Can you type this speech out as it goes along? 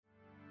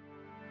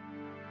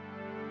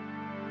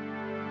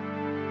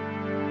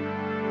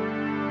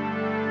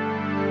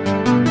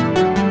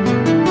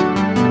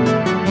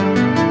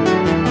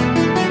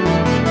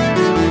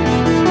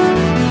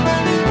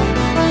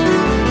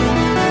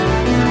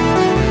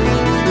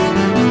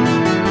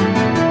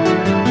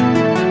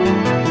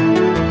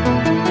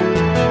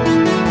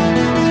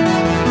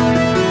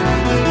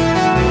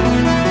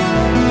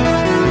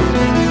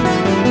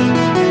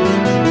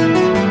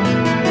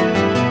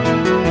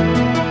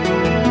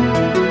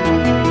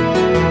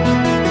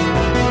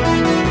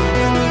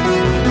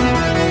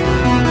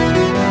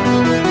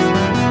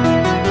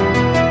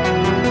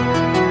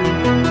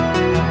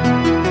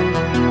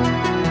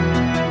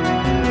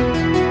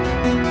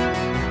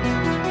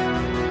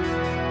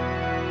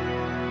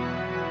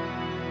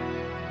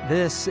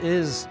This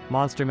is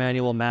Monster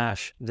Manual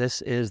MASH.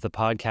 This is the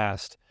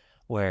podcast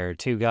where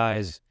two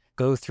guys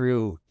go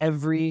through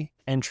every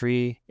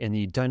entry in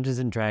the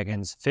Dungeons &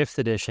 Dragons 5th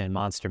edition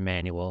Monster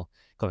Manual,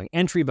 going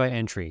entry by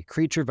entry,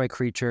 creature by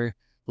creature,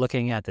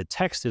 looking at the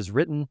text as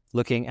written,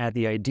 looking at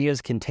the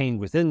ideas contained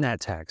within that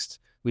text.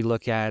 We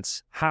look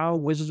at how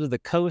Wizards of the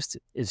Coast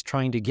is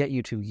trying to get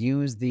you to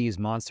use these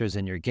monsters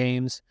in your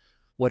games.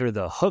 What are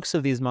the hooks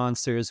of these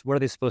monsters? What are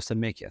they supposed to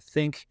make you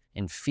think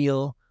and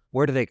feel?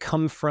 Where do they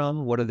come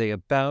from? What are they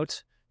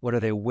about? What are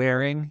they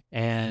wearing?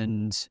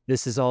 And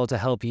this is all to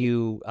help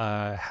you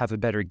have a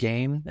better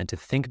game and to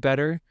think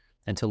better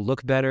and to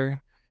look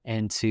better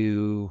and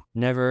to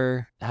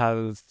never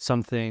have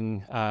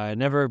something,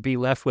 never be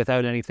left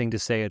without anything to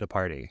say at a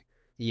party.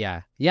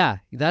 Yeah.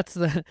 That's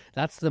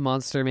the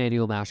Monster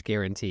Manual MASH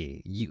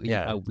guarantee.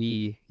 You'll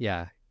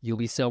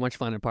be so much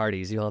fun at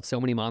parties. You'll have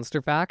so many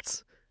monster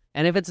facts.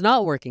 And if it's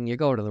not working, you're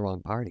going to the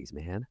wrong parties,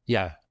 man.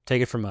 Yeah,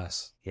 take it from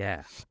us.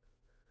 Yeah.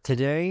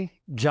 Today,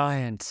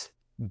 giant,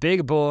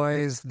 big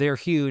boys. They're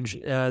huge.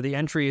 The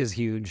entry is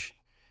huge.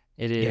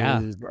 It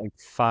is like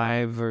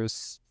five or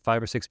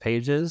 6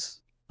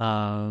 pages,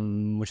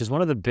 which is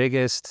one of the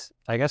biggest.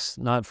 I guess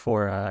not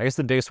for. I guess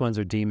the biggest ones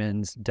are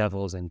demons,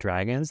 devils, and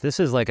dragons. This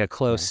is like a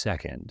close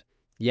second.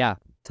 Yeah,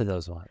 to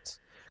those ones.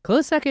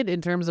 Close second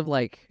in terms of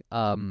like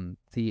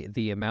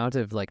the amount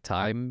of like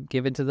time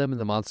given to them in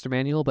the Monster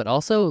Manual, but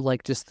also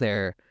like just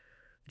their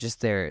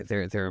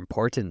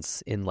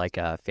importance in like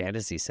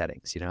fantasy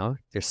settings, you know,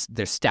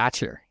 their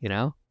stature, you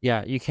know.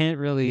 Yeah, you can't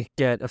really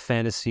get a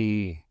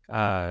fantasy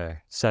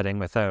setting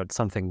without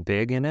something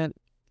big in it.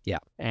 Yeah,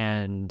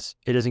 and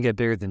it doesn't get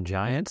bigger than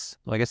giants.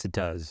 Well, I guess it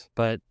does,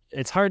 but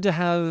it's hard to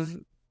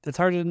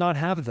not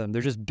have them.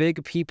 They're just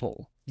big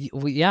people.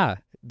 Yeah,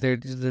 they're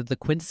the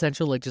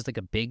quintessential like just like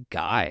a big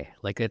guy.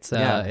 Like it's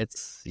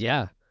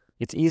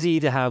It's easy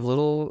to have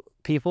little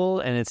people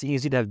and it's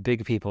easy to have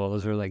big people.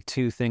 Those are like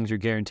two things you're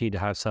guaranteed to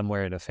have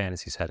somewhere in a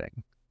fantasy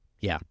setting.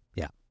 Yeah.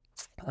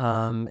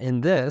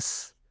 In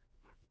this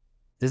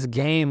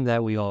game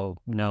that we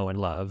all know and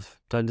love,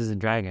 Dungeons &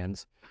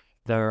 Dragons,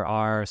 there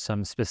are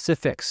some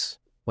specifics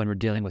when we're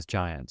dealing with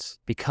giants.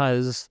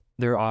 Because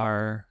there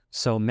are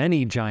so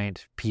many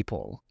giant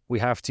people, we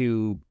have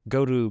to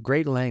go to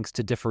great lengths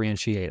to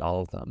differentiate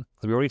all of them.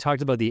 We already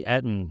talked about the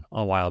Ettin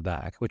a while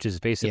back, which is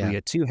basically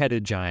a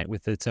two-headed giant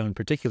with its own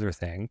particular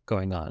thing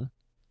going on.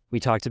 We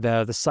talked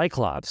about the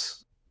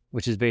Cyclops,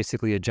 which is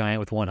basically a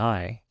giant with one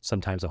eye,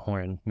 sometimes a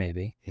horn,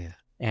 maybe. Yeah.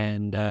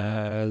 And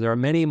there are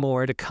many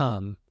more to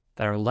come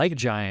that are like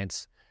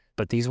giants,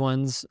 but these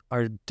ones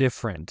are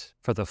different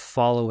for the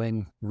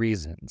following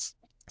reasons.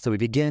 So we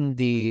begin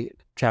the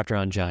chapter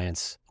on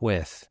giants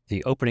with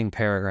the opening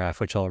paragraph,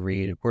 which I'll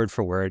read word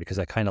for word because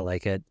I kind of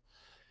like it.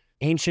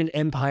 Ancient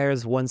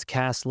empires once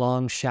cast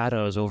long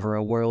shadows over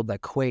a world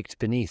that quaked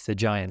beneath the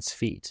giants'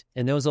 feet.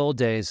 In those old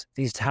days,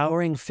 these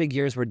towering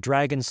figures were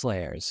dragon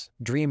slayers,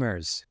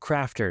 dreamers,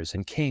 crafters,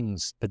 and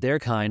kings, but their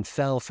kind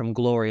fell from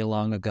glory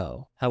long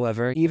ago.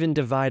 However, even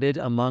divided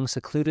among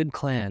secluded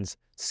clans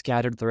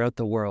scattered throughout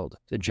the world,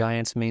 the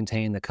giants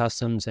maintain the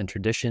customs and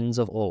traditions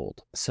of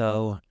old.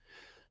 So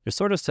they're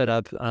sort of set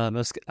up.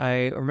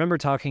 I remember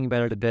talking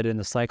about it a bit in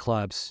the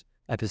Cyclops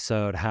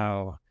episode,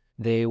 how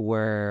they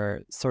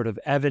were sort of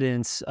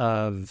evidence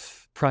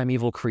of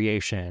primeval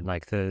creation.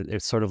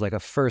 It's sort of like a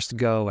first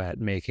go at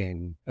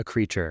making a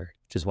creature,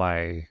 which is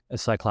why a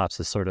Cyclops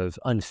is sort of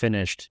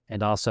unfinished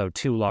and also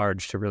too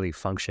large to really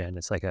function.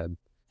 It's like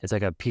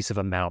a piece of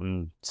a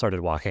mountain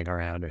started walking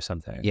around or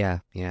something. Yeah.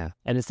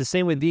 And it's the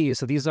same with these.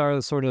 So these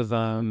are sort of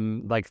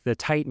like the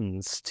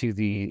titans to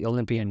the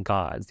Olympian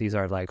gods. These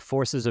are like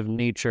forces of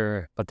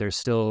nature, but they're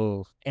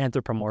still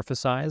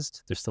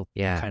anthropomorphized. They're still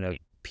kind of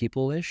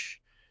people-ish.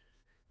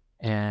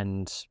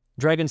 And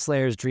dragon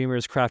slayers,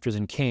 dreamers, crafters,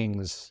 and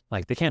kings,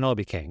 like they can't all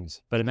be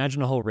kings, but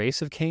imagine a whole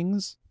race of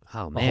kings.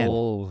 Oh, man. A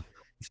whole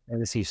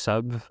fantasy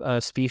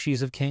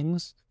species of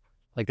kings.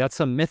 Like that's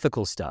some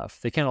mythical stuff.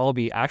 They can't all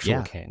be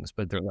actual kings,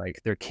 but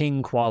they're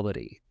king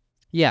quality.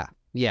 Yeah.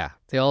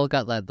 They all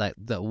got that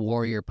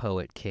warrior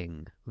poet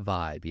king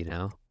vibe, you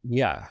know?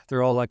 Yeah.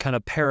 They're all like kind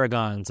of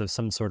paragons of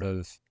some sort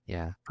of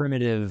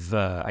primitive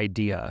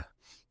idea.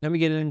 Then we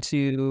get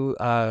into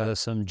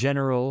some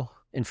general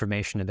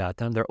information about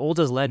them. They're old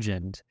as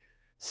legend.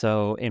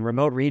 So in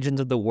remote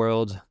regions of the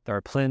world, there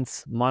are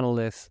plinths,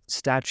 monoliths,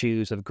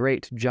 statues of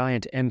great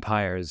giant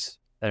empires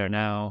that are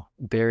now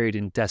buried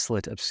in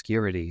desolate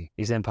obscurity.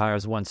 These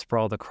empires once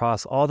sprawled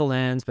across all the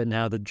lands, but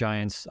now the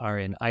giants are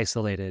in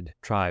isolated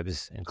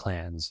tribes and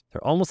clans.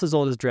 They're almost as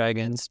old as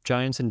dragons.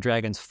 Giants and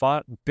dragons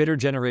fought bitter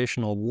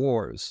generational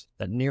wars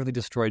that nearly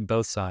destroyed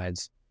both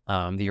sides.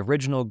 The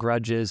original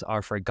grudges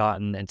are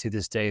forgotten, and to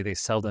this day, they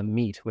seldom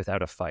meet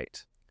without a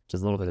fight.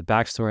 Just a little bit of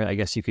backstory, I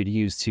guess you could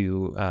use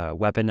to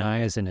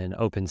weaponize in an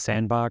open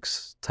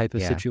sandbox type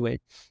of situation.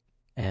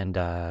 And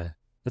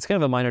that's kind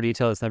of a minor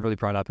detail that's never really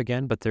brought up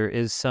again, but there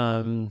is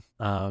some,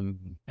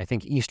 I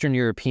think Eastern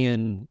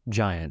European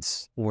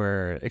giants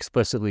were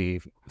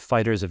explicitly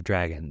fighters of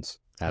dragons.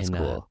 That's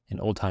cool. In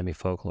old-timey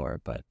folklore.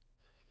 But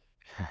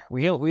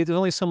There's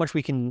only so much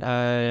we can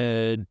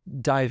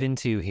dive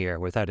into here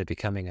without it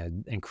becoming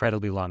an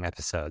incredibly long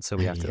episode. So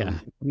we have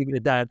to leave it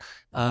at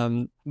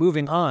that.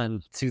 Moving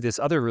on to this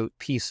other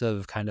piece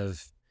of kind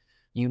of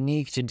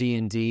unique to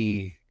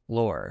D&D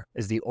lore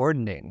is the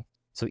ordning.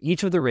 So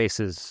each of the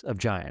races of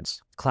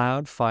giants,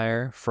 Cloud,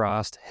 Fire,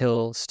 Frost,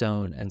 Hill,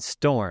 Stone, and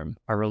Storm,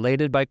 are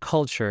related by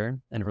culture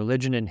and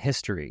religion and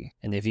history,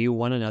 and they view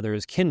one another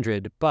as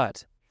kindred,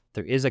 but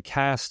there is a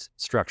caste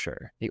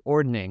structure. The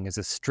ordning is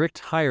a strict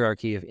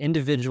hierarchy of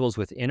individuals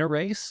within a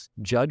race,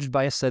 judged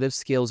by a set of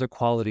skills or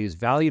qualities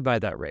valued by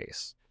that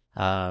race.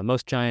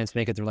 Most giants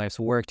make it their life's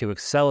work to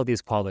excel at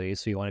these qualities,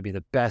 so you want to be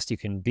the best you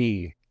can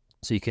be,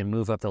 so you can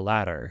move up the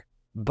ladder.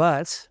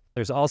 But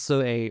there's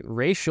also a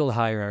racial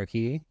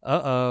hierarchy.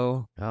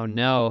 Oh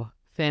no.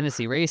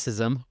 Fantasy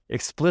racism.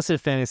 Explicit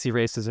fantasy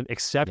racism,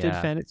 accepted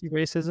fantasy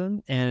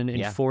racism, and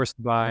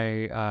enforced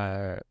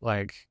by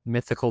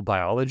mythical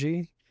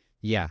biology.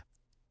 Yeah.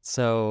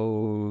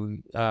 So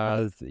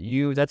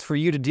that's for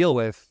you to deal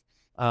with,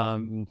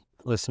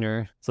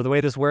 listener. So the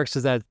way this works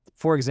is that,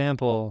 for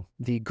example,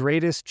 the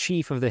greatest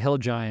chief of the hill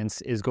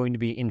giants is going to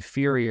be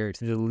inferior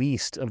to the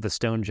least of the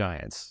stone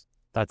giants.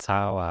 That's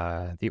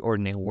how the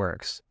ordning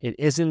works. It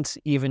isn't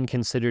even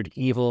considered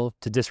evil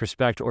to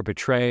disrespect or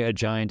betray a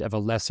giant of a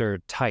lesser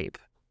type.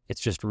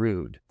 It's just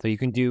rude. So you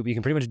can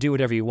pretty much do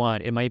whatever you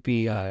want. It might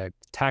be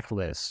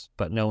tactless,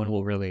 but no one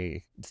will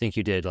really think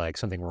you did like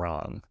something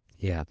wrong.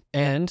 Yeah.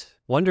 And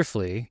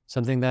wonderfully,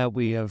 something that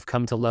we have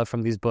come to love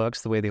from these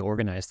books, the way they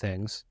organize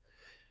things.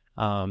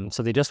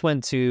 So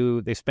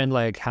they spend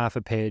like half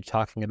a page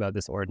talking about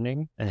this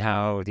ordning and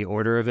how the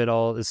order of it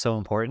all is so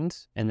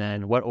important. And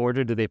then what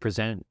order do they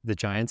present the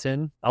giants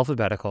in?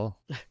 Alphabetical.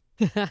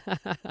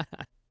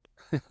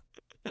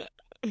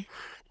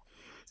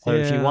 So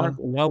if you want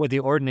to know what the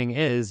ordning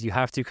is, you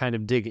have to kind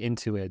of dig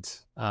into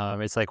it.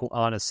 It's like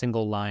on a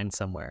single line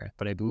somewhere,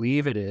 but I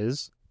believe it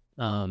is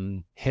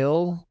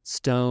Hill,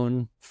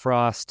 Stone,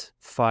 Frost,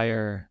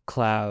 Fire,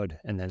 Cloud,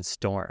 and then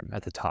Storm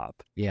at the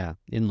top. Yeah,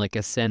 in like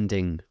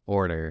ascending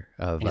order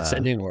of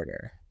ascending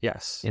order.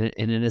 Yes. In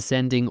an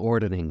ascending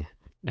ordering.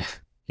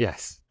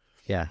 Yes.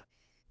 Yeah.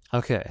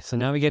 Okay, so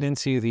now we get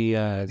into the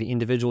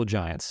individual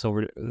giants.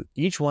 So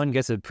each one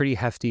gets a pretty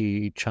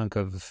hefty chunk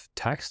of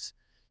text.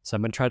 So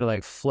I'm going to try to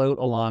like float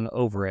along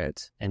over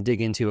it and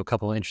dig into a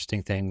couple of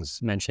interesting things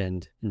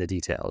mentioned in the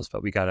details,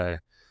 but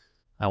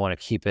I want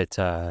to keep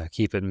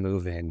it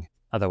moving.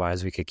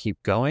 Otherwise, we could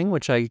keep going,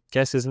 which I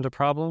guess isn't a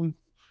problem.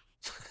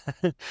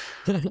 I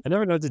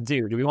never know what to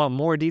do. Do we want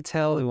more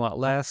detail? Do we want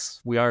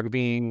less? We are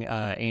being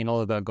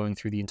anal about going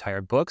through the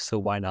entire book, so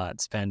why not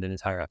spend an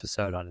entire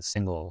episode on a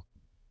single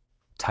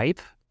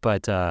type?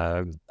 But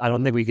I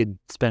don't think we could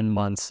spend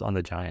months on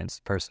the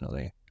giants,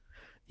 personally.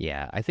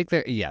 Yeah, I think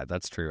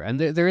that's true. And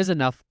there is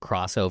enough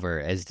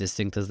crossover, as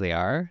distinct as they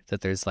are,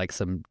 that there's like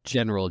some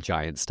general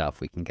giant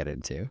stuff we can get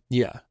into.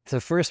 Yeah. So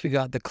first we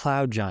got the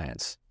cloud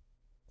giants.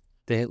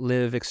 They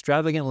live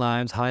extravagant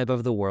lives high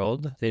above the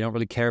world. They don't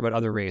really care about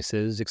other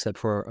races except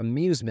for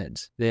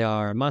amusement. They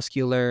are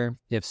muscular.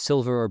 They have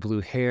silver or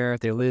blue hair.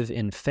 They live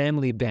in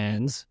family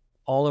bands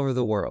all over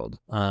the world.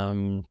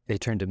 They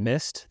turn to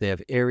mist. They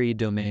have airy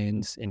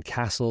domains in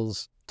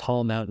castles,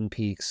 tall mountain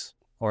peaks,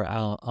 or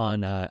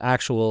on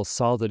actual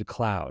solid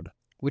cloud.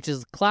 Which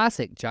is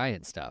classic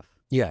giant stuff.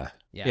 Yeah,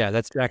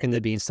 that's Jack and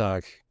the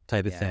Beanstalk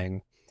type of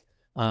thing.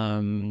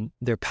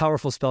 They're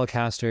powerful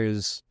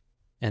spellcasters,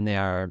 and they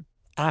are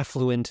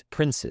affluent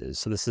princes.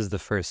 So this is the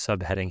first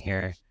subheading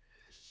here.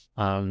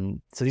 So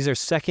these are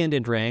second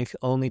in rank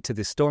only to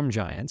the storm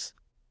giants.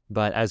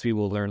 But as we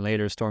will learn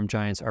later, storm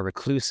giants are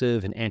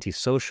reclusive and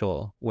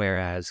antisocial,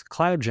 whereas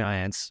cloud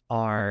giants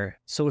are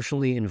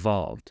socially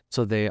involved.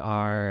 So they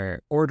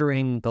are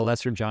ordering the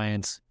lesser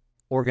giants,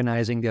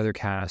 organizing the other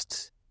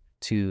castes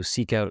to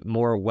seek out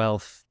more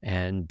wealth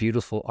and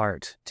beautiful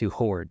art to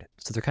hoard.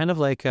 So they're kind of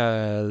like,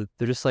 they're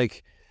just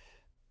like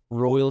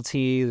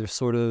royalty. They're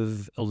sort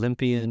of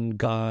Olympian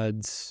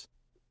gods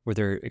where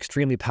they're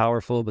extremely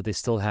powerful, but they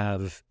still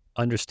have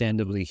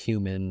understandably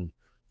human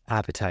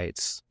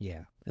appetites.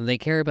 Yeah. And they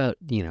care about,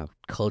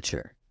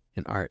 culture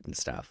and art and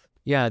stuff.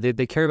 Yeah,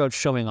 they care about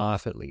showing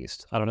off at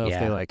least. I don't know if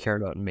they like care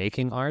about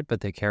making art, but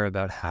they care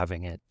about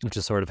having it, which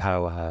is sort of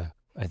how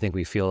I think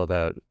we feel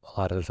about a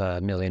lot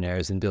of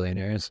millionaires and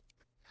billionaires.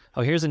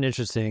 Oh, here's an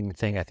interesting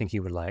thing I think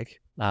you would like.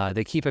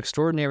 They keep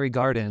extraordinary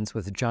gardens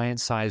with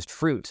giant-sized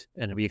fruit,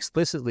 and we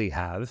explicitly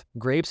have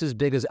grapes as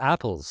big as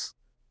apples.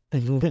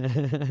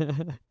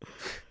 And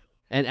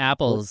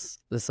apples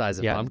the size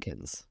of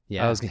pumpkins.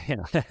 Yeah. I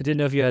didn't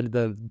know if you had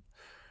the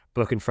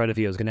book in front of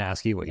you. I was going to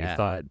ask you what you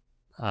thought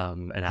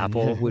an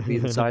apple would be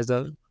the size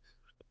of.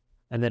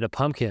 And then a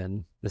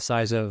pumpkin the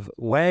size of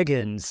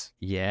wagons.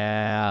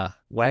 Yeah.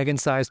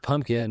 Wagon-sized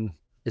pumpkin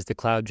is the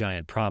cloud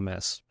giant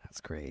promise.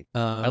 That's great.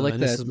 I like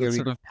that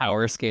sort of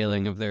power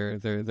scaling of their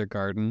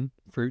garden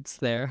fruits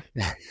there.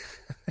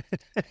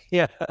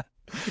 Yeah.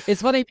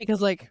 It's funny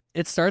because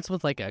it starts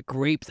with a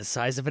grape the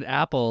size of an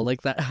apple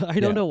like that. I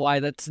don't know why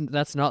that's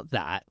not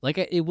that.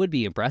 It would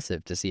be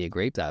impressive to see a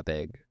grape that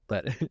big,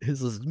 but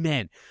it's just,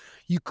 man,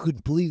 you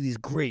couldn't believe these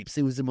grapes.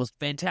 It was the most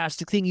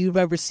fantastic thing you've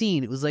ever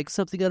seen. It was like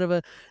something out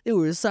of they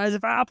were the size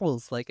of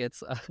apples. Like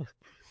it's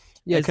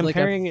yeah, it's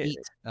comparing like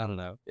I don't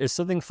know. There's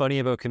something funny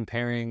about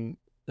comparing.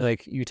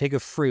 Like you take a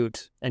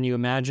fruit and you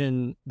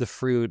imagine the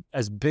fruit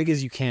as big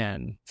as you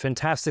can,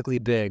 fantastically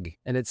big,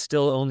 and it's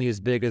still only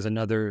as big as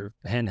another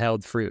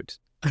handheld fruit.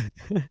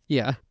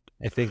 Yeah,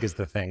 I think is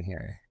the thing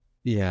here.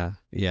 Yeah.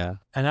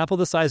 An apple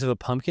the size of a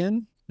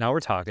pumpkin. Now we're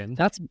talking.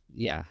 That's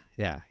yeah.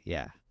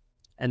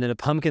 And then a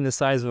pumpkin the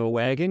size of a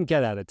wagon.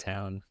 Get out of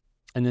town.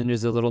 And then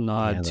there's a little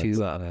nod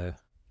to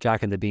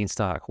Jack and the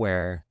Beanstalk,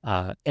 where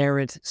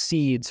errant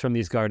seeds from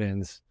these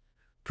gardens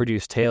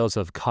produce tales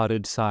of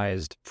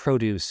cottage-sized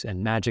produce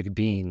and magic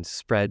beans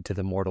spread to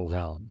the mortal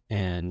realm.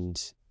 And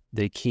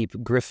they keep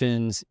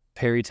griffins,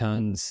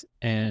 peritons,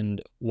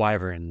 and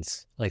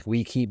wyverns. Like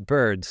we keep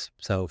birds.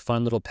 So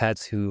fun little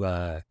pets who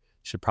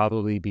should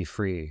probably be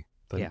free.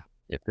 But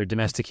if they're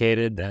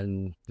domesticated,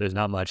 then there's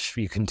not much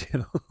you can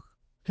do.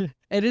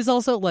 It is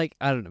also like,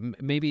 I don't know,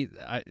 maybe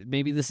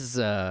this is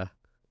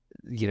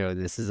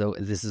this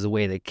is a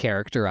way to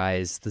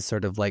characterize the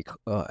sort of like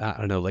I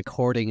don't know, like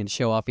hoarding and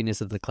show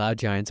offiness of the cloud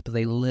giants, but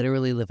they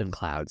literally live in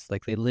clouds.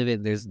 Like they live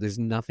in there's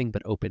nothing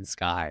but open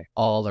sky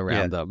all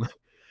around them,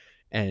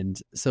 and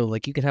so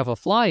like you could have a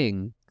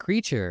flying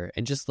creature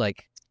and just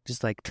like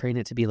train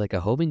it to be like a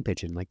homing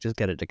pigeon, like just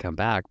get it to come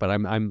back. But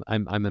I'm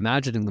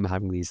imagining them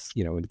having these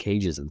in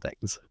cages and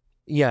things.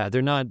 Yeah,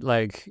 they're not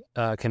like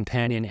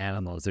companion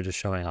animals. They're just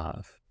showing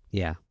off.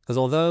 Yeah. Because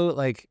although,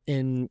 like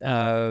in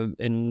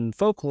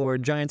folklore,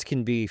 giants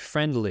can be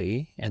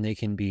friendly and they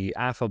can be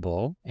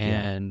affable,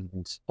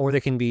 or they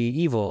can be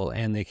evil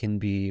and they can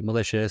be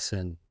malicious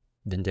and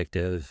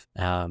vindictive.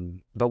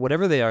 But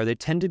whatever they are, they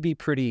tend to be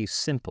pretty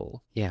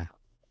simple. Yeah.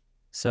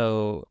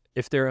 So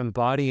if they're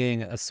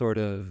embodying a sort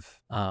of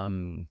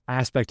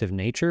aspect of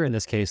nature, in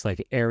this case,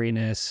 like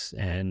airiness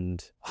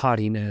and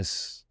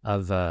haughtiness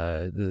of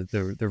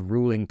the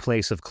ruling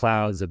place of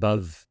clouds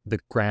above the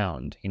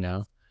ground,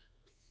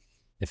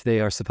 if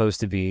they are supposed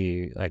to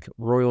be like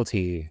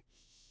royalty,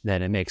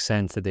 then it makes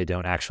sense that they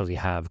don't actually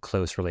have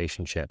close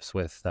relationships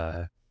with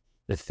the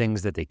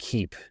things that they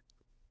keep.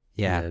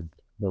 Yeah.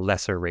 The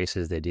lesser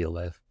races they deal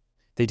with.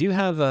 They do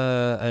have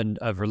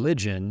a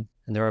religion,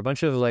 and there are a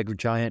bunch of like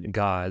giant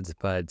gods,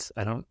 but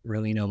I don't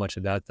really know much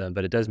about them.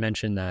 But it does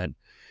mention that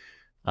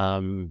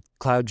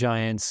cloud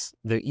giants,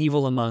 the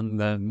evil among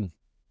them,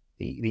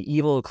 the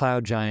evil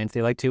cloud giants,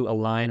 they like to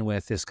align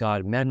with this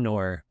god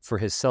Memnor for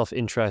his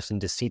self-interest and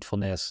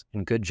deceitfulness,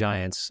 and good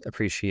giants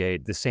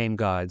appreciate the same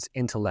god's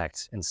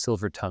intellect and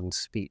silver-tongued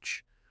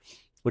speech,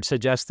 which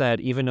suggests that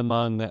even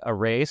among a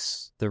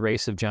race, the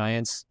race of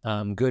giants,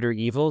 good or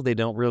evil, they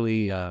don't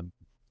really,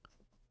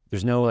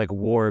 there's no like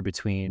war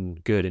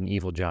between good and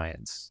evil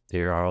giants.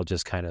 They're all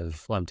just kind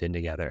of lumped in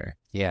together.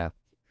 Yeah.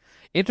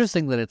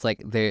 Interesting that it's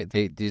like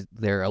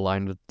they're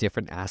aligned with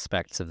different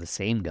aspects of the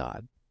same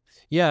god.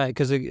 Yeah,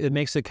 because it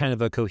makes it kind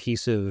of a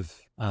cohesive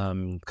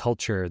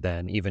culture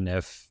then, even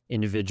if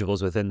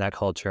individuals within that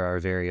culture are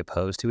very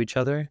opposed to each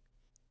other.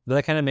 But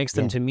that kind of makes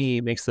them, to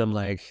me, makes them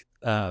like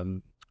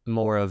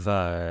more of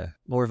a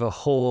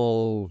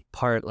whole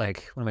part.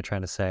 Like, what am I trying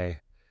to say?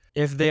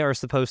 If they are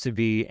supposed to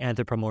be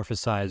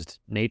anthropomorphized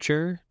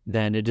nature,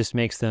 then it just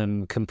makes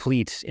them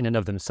complete in and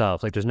of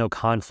themselves. Like there's no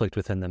conflict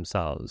within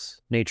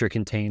themselves. Nature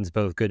contains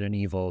both good and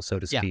evil, so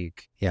to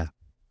speak. Yeah.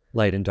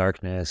 Light and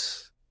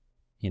darkness.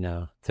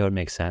 That would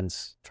make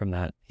sense from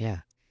that. Yeah.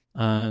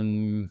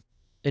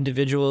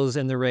 Individuals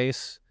in the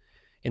race,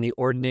 in the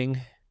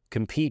ordning,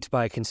 compete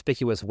by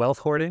conspicuous wealth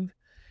hoarding,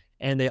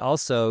 and they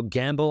also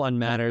gamble on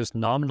matters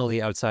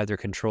nominally outside their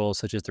control,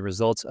 such as the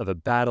results of a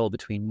battle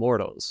between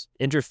mortals.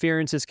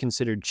 Interference is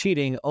considered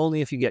cheating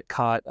only if you get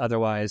caught.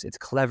 Otherwise, it's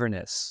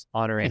cleverness,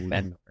 honoring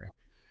Memnor.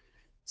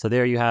 So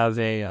there you have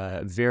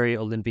a very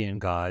Olympian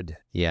god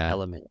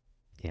element.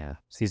 Yeah.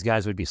 So these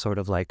guys would be sort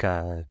of like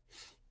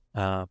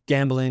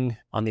gambling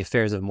on the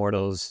affairs of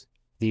mortals.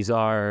 These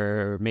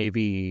are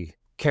maybe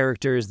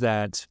characters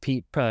that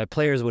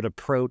players would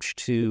approach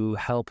to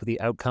help the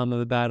outcome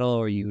of a battle,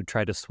 or you would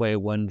try to sway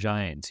one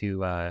giant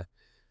to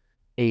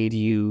aid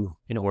you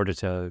in order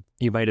to,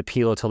 you might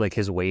appeal to like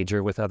his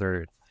wager with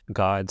other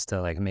gods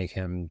to like make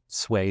him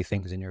sway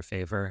things in your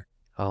favor.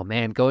 Oh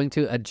man, going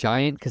to a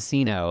giant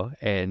casino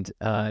and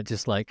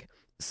just like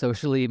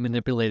socially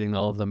manipulating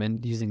all of them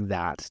and using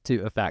that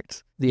to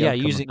affect the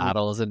outcome of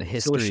battles and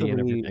history and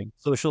everything.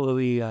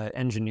 Socially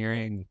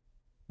engineering,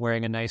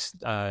 wearing a nice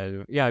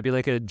it'd be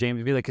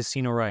like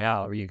Casino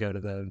Royale, where you go to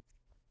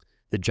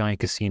the giant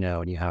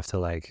casino and you have to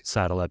like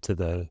saddle up to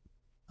the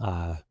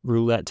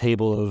roulette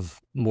table of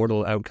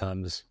mortal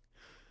outcomes.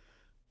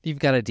 You've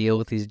got to deal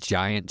with these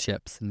giant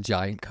chips and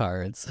giant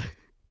cards.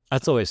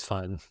 That's always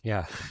fun.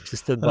 Yeah,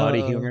 just the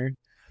body humor.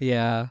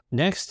 Yeah.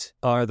 Next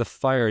are the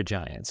fire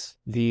giants.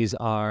 These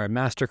are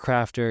master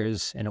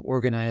crafters and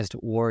organized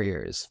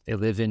warriors. They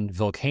live in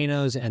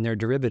volcanoes and their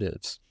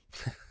derivatives.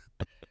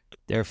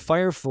 They're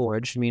fire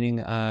forged, meaning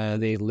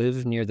they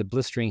live near the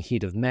blistering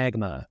heat of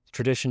magma.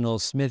 Traditional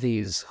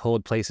smithies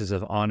hold places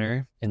of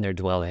honor in their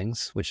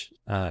dwellings, which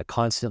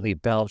constantly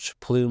belch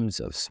plumes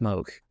of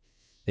smoke.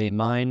 They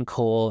mine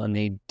coal and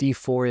they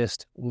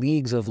deforest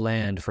leagues of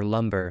land for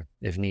lumber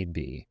if need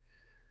be.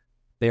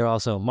 They are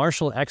also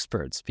martial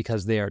experts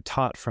because they are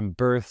taught from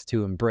birth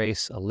to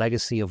embrace a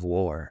legacy of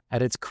war.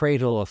 At its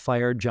cradle, a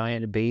fire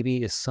giant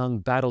baby is sung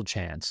battle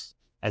chants.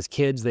 As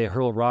kids, they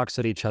hurl rocks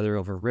at each other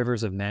over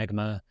rivers of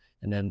magma,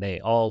 and then they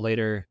all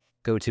later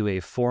go to a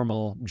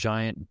formal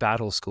giant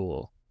battle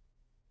school.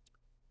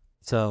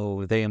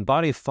 So they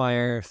embody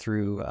fire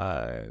through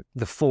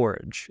the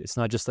forge. It's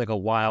not just like a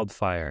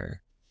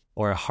wildfire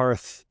or a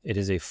hearth. It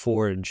is a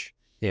forge.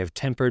 They have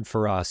tempered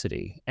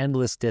ferocity,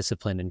 endless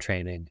discipline and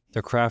training.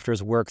 Their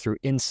crafters work through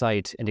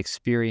insight and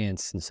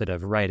experience instead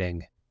of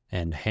writing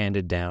and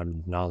handed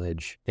down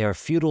knowledge. They are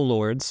feudal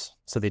lords,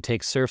 so they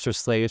take serfs or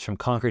slaves from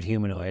conquered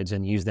humanoids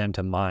and use them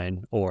to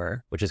mine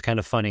ore, which is kind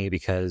of funny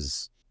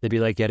because they'd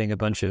be like getting a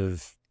bunch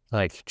of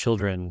like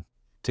children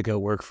to go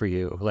work for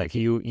you. Like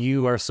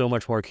you are so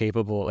much more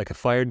capable. Like a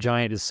fire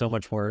giant is so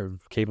much more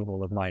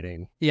capable of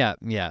mining. Yeah.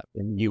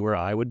 Than you or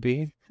I would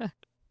be.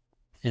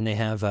 And they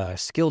have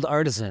skilled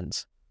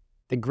artisans,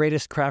 the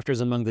greatest crafters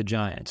among the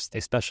giants.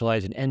 They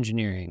specialize in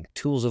engineering,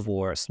 tools of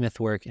war,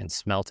 smithwork, and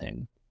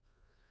smelting.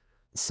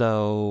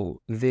 So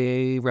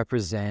they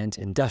represent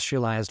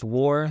industrialized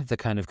war, the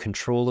kind of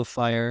control of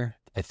fire.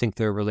 I think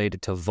they're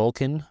related to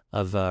Vulcan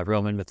of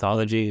Roman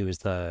mythology, who is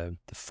the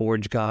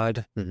forge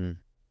god. Mm-hmm.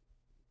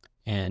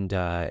 And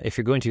if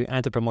you're going to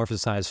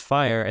anthropomorphize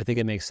fire, I think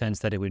it makes sense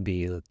that it would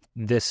be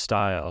this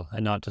style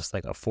and not just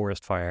like a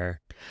forest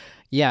fire.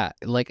 Yeah,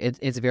 like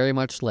it's very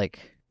much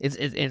like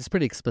it's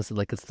pretty explicit.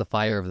 Like it's the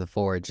fire of the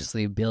forge, it's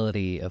the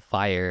ability of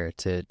fire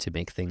to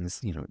make things,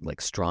 you know,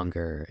 like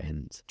stronger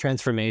and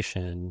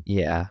transformation.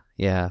 Yeah.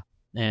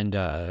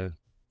 And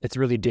it's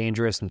really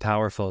dangerous and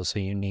powerful. So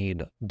you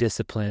need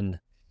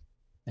discipline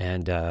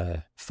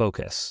and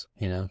focus.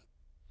 You know.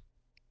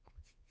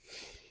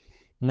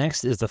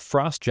 Next is the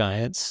frost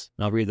giants.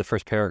 And I'll read the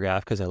first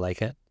paragraph because I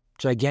like it.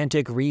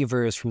 Gigantic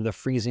reavers from the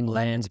freezing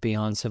lands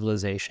beyond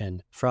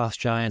civilization. Frost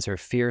giants are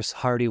fierce,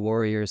 hardy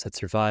warriors that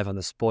survive on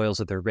the spoils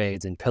of their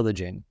raids and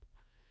pillaging.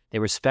 They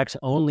respect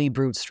only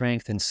brute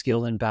strength and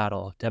skill in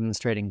battle,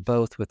 demonstrating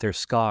both with their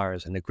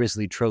scars and the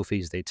grisly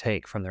trophies they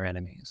take from their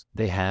enemies.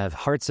 They have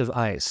hearts of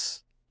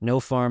ice, no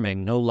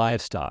farming, no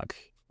livestock,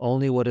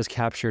 only what is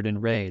captured in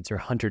raids or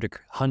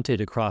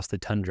hunted across the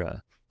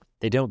tundra.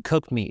 They don't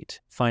cook meat,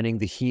 finding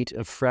the heat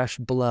of fresh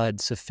blood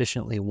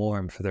sufficiently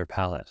warm for their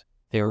palate.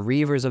 They are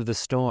reavers of the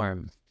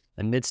storm.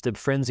 Amidst a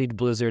frenzied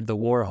blizzard, the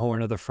war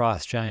horn of the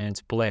frost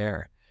giants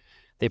blare.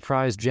 They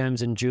prize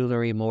gems and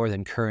jewelry more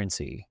than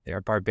currency. They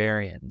are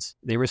barbarians.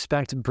 They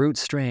respect brute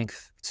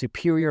strength,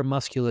 superior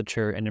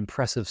musculature, and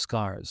impressive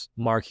scars.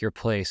 Mark your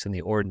place in the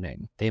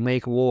ordning. They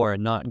make war,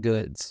 not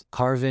goods.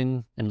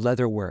 Carving and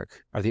leatherwork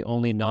are the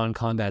only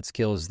non-combat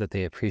skills that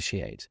they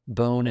appreciate.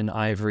 Bone and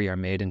ivory are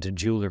made into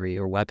jewelry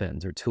or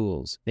weapons or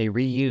tools. They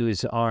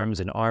reuse arms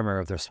and armor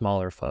of their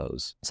smaller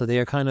foes. So they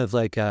are kind of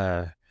like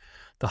the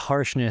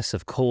harshness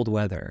of cold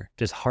weather,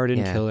 just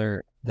hardened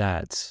killer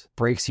that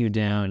breaks you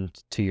down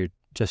to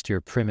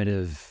your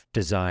primitive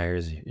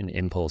desires and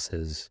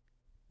impulses.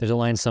 There's a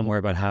line somewhere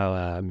about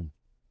how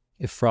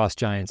if frost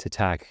giants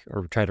attack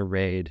or try to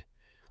raid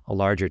a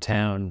larger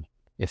town,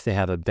 if they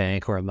have a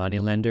bank or a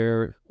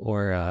moneylender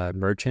or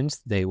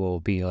merchants, they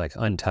will be like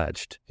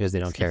untouched because they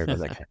don't care about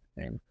that kind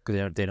of thing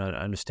because they don't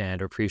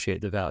understand or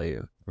appreciate the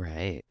value.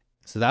 Right.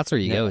 So that's where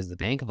you go, is the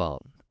bank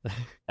vault.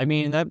 I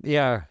mean, that'd be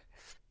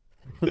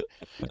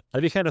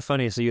kind of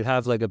funny. So you'd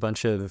have like a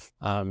bunch of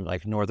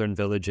like northern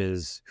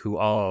villages who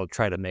all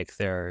try to make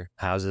their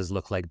houses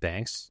look like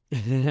banks,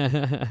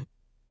 where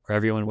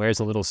everyone wears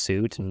a little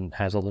suit and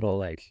has a little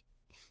like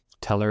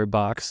teller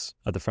box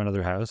at the front of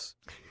their house,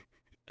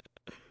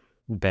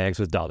 bags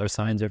with dollar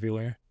signs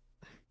everywhere.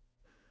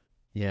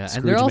 Yeah, Scrooge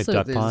and they're also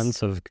McDuck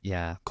ponds of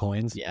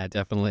coins. Yeah,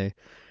 definitely.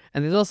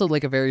 And there's also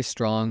like a very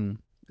strong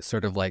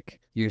sort of like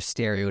your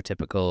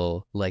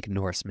stereotypical like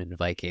Norseman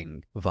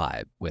Viking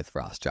vibe with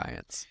frost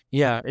giants.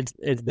 Yeah,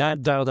 it's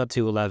that dialed up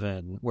to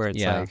 11 where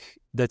it's like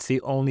that's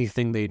the only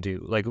thing they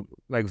do. Like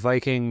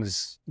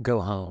Vikings go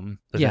home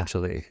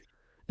eventually.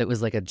 It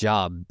was like a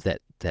job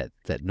that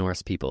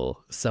Norse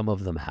people, some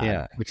of them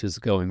had, which is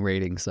going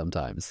raiding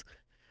sometimes.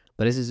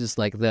 But this is just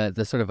like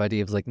the sort of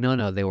idea of like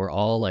no, they were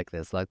all like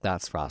this. Like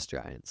that's frost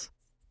giants.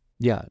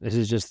 Yeah, this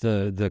is just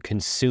the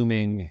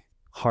consuming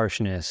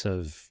harshness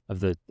of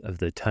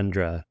the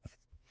tundra.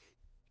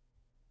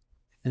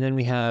 And then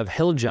we have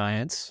hill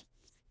giants,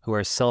 who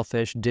are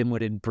selfish,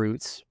 dim-witted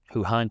brutes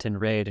who hunt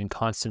and raid in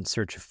constant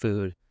search of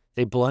food.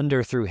 They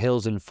blunder through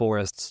hills and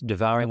forests,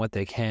 devouring what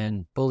they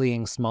can,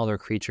 bullying smaller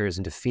creatures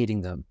into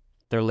feeding them.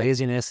 Their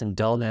laziness and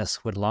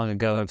dullness would long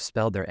ago have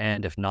spelled their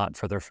end if not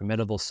for their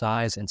formidable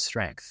size and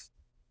strength.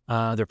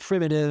 They're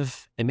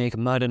primitive. They make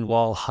mud and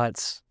wall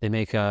huts. They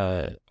make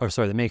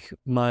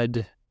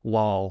mud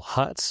wall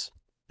huts.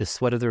 The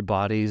sweat of their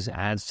bodies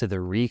adds to the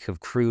reek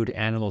of crude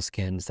animal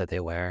skins that they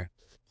wear.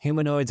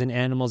 Humanoids and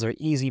animals are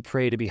easy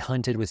prey to be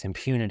hunted with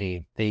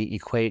impunity. They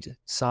equate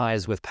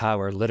size with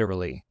power,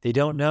 literally. They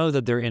don't know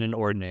that they're in an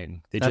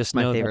ordning. They That's just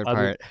my know favorite that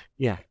part.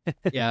 Yeah.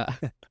 Yeah.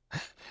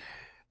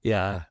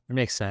 Yeah, it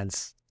makes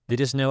sense. They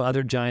just know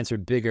other giants are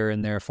bigger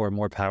and therefore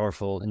more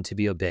powerful and to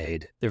be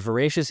obeyed. They're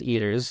voracious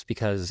eaters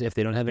because if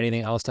they don't have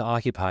anything else to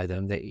occupy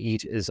them, they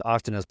eat as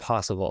often as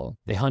possible.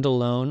 They hunt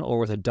alone or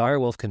with a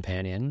direwolf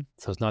companion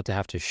so as not to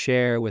have to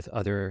share with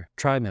other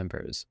tribe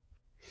members.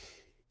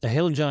 A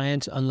hill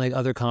giant, unlike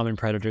other common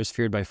predators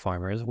feared by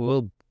farmers,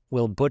 will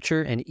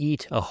butcher and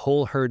eat a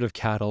whole herd of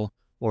cattle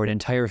or an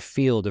entire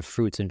field of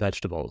fruits and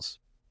vegetables.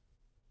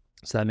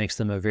 So that makes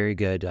them a very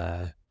good,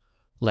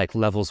 like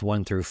levels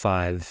 1 through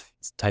 5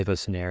 type of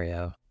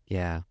scenario.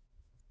 Yeah.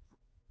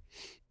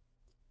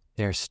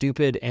 They're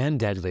stupid and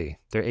deadly.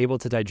 They're able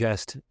to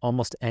digest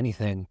almost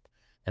anything,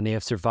 and they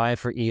have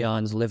survived for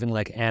eons living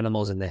like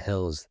animals in the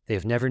hills.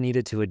 They've never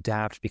needed to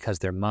adapt because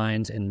their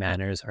minds and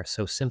manners are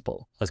so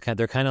simple.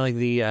 They're kind of like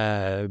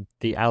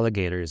the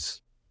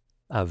alligators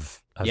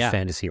of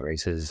fantasy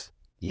races.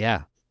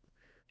 Yeah.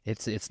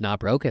 It's not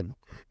broken,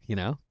 you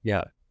know?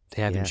 Yeah.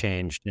 They haven't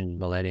changed in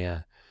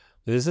millennia.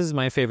 This is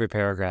my favorite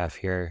paragraph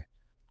here.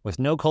 With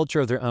no culture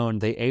of their own,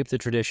 they ape the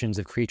traditions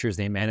of creatures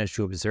they manage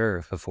to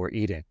observe before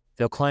eating.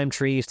 They'll climb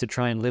trees to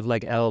try and live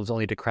like elves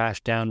only to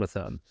crash down with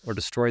them, or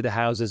destroy the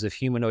houses of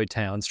humanoid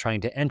towns trying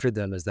to enter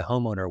them as the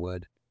homeowner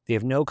would. They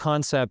have no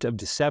concept of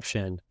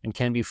deception and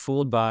can be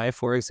fooled by,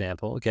 for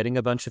example, getting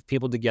a bunch of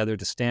people together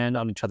to stand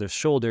on each other's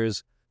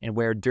shoulders and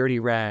wear dirty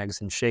rags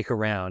and shake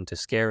around to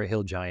scare a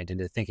hill giant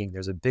into thinking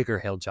there's a bigger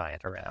hill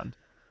giant around.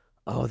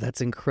 Oh,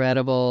 that's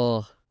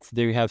incredible. So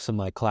there you have some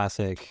like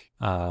classic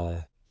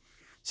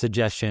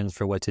suggestions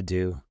for what to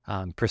do.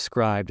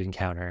 Prescribed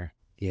encounter.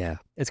 Yeah.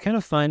 It's kind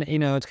of fun.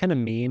 It's kind of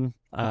mean,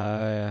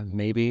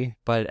 maybe.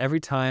 But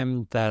every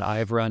time that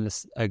I've run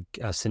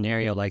a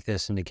scenario like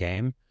this in the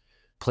game,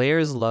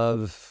 players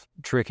love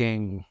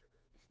tricking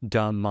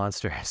dumb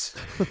monsters.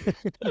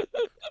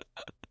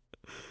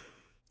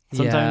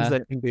 Sometimes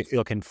I think they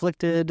feel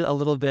conflicted a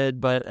little bit,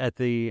 but at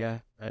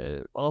the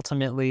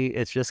ultimately,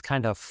 it's just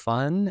kind of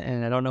fun.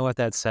 And I don't know what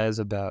that says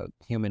about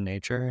human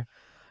nature.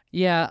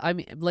 Yeah, I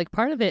mean, like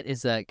part of it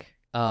is like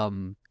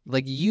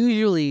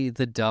usually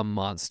the dumb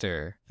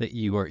monster that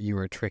you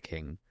were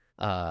tricking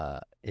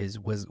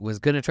was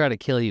gonna try to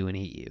kill you and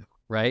eat you,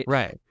 right?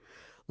 Right.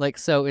 Like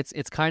so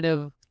it's kind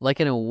of like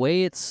in a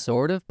way it's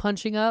sort of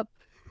punching up,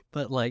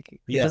 but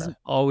like it doesn't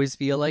always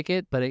feel like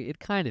it, but it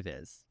kind of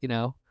is, you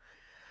know?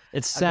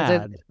 It's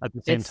sad at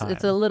the same time.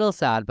 It's a little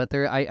sad, but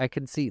I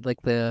can see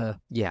like but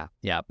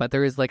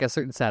there is like a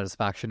certain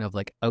satisfaction of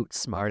like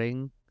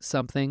outsmarting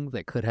something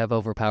that could have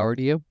overpowered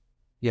you.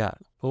 Yeah,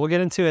 well, we'll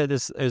get into it.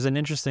 There's an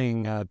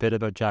interesting bit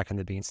about Jack and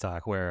the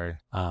Beanstalk where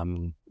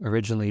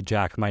originally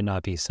Jack might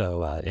not be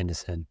so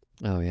innocent.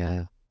 Oh,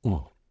 yeah.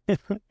 It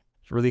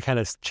really kind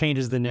of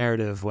changes the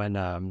narrative when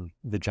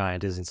the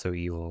giant isn't so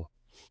evil.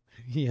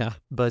 Yeah.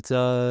 But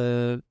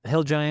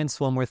hill giants,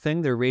 one more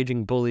thing, they're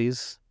raging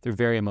bullies. They're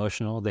very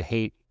emotional. They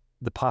hate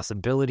the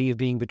possibility of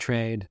being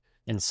betrayed,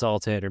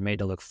 insulted, or made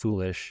to look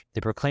foolish.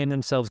 They proclaim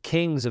themselves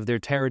kings of their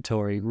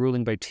territory,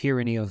 ruling by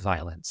tyranny of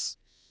violence.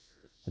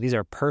 These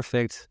are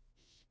perfect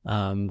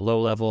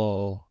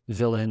low-level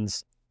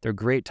villains. They're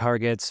great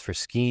targets for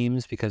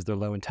schemes because they're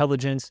low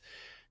intelligence.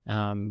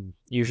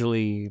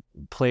 Usually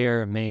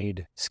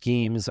player-made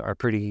schemes are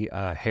pretty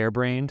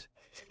harebrained,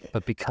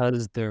 but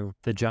because the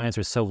giants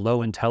are so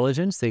low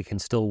intelligence, they can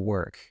still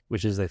work,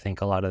 which is, I think,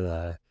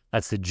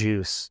 that's the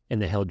juice in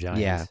the hill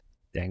giants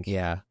thing.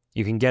 Yeah.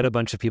 You can get a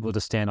bunch of people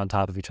to stand on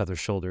top of each other's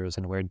shoulders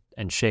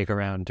and shake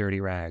around dirty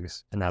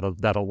rags, and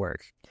that'll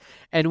work.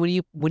 And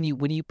when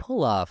you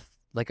pull off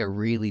like a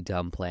really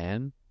dumb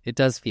plan, it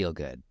does feel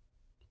good.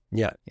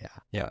 Yeah.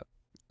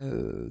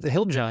 The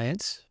hill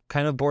giants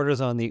kind of borders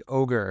on the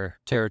ogre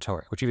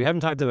territory, which if you haven't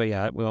talked about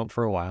yet, we won't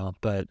for a while.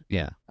 But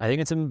I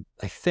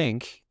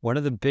think one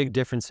of the big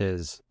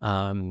differences,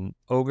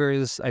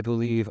 ogres, I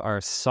believe,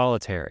 are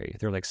solitary.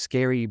 They're like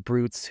scary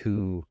brutes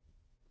who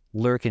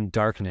lurk in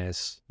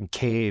darkness and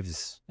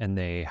caves, and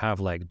they have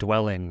like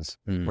dwellings.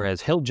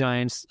 Whereas hill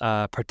giants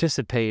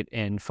participate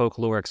in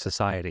folkloric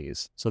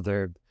societies, so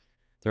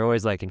they're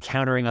always like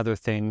encountering other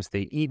things.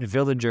 They eat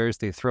villagers.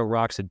 They throw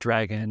rocks at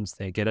dragons.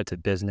 They get into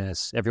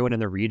business. Everyone in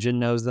the region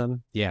knows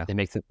them. Yeah, they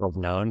make themselves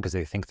known because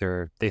they think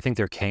they're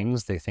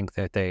kings. They think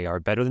that they are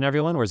better than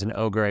everyone. Whereas an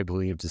ogre, I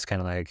believe, just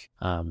kind of like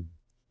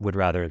would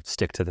rather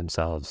stick to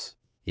themselves.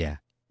 Yeah.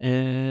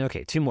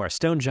 Okay, 2 more.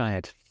 Stone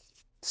giant.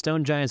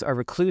 Stone giants are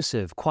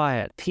reclusive,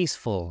 quiet,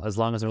 peaceful, as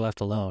long as they're left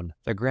alone.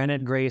 Their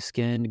granite gray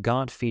skin,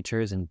 gaunt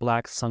features, and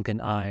black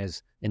sunken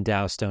eyes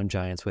endow stone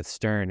giants with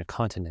stern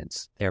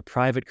continence. They are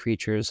private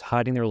creatures,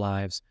 hiding their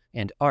lives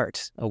and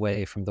art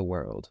away from the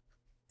world.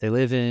 They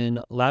live in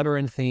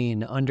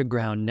labyrinthine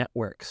underground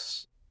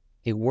networks.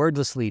 They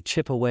wordlessly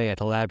chip away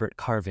at elaborate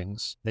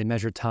carvings. They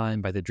measure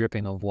time by the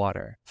dripping of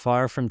water.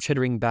 Far from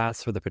chittering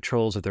baths for the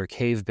patrols of their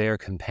cave bear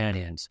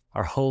companions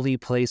are holy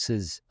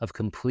places of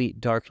complete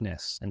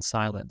darkness and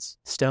silence.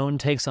 Stone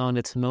takes on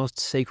its most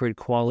sacred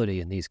quality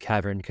in these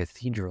cavern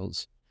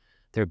cathedrals.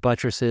 Their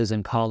buttresses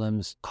and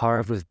columns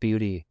carved with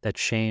beauty that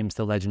shames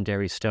the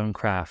legendary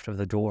stonecraft of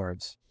the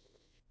dwarves.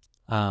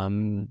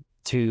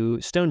 To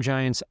stone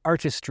giants,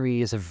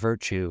 artistry is a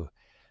virtue.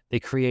 They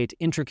create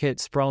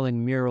intricate,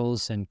 sprawling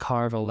murals and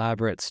carve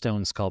elaborate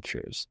stone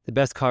sculptures. The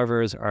best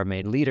carvers are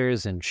made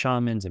leaders and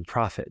shamans and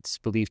prophets,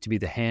 believed to be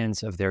the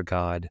hands of their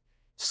god,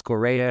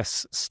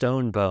 Scoreus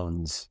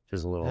Stonebones, which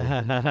is a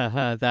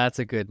little... That's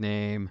a good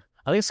name.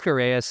 I think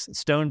Scoreus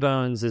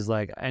Stonebones is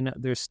like, I know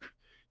there's...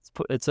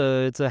 It's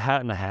a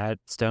hat and a hat.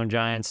 Stone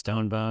giant,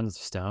 stone bones,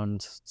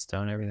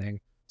 stone everything.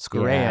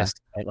 Scoreus,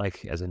 I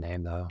like as a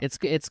name though. It's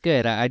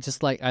good.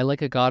 I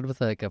like a god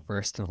with like a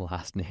first and a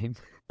last name.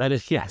 That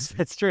is, yes,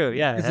 it's true.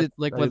 Yeah. Is it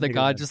like when the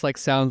god just like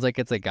sounds like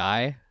it's a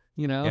guy,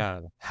 you know?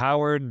 Yeah.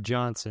 Howard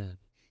Johnson.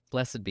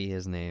 Blessed be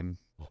his name.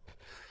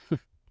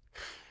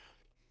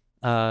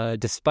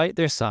 Despite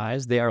their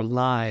size, they are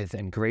lithe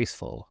and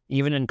graceful.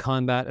 Even in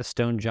combat, a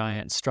stone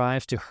giant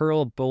strives to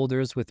hurl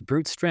boulders with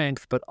brute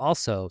strength, but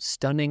also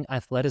stunning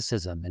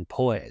athleticism and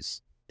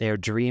poise. They are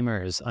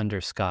dreamers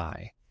under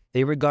sky.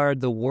 They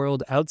regard the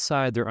world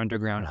outside their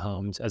underground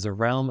homes as a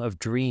realm of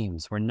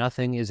dreams where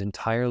nothing is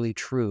entirely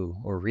true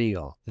or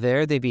real.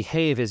 There they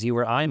behave as you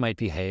or I might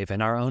behave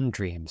in our own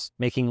dreams,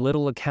 making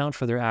little account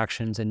for their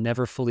actions and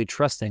never fully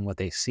trusting what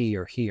they see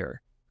or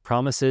hear.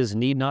 Promises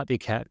need not be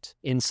kept,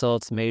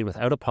 insults made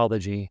without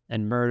apology,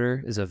 and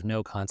murder is of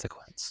no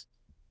consequence.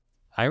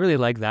 I really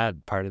like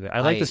that part of it. I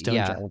like the stone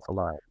giants a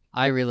lot.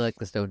 I really like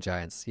the stone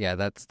giants. Yeah,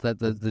 that's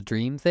the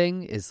dream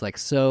thing is like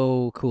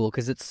so cool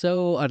because it's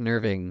so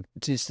unnerving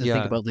just to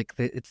think about. Like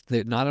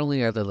not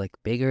only are they like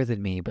bigger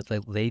than me, but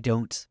like they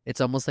don't. It's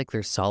almost like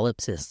they're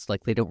solipsists.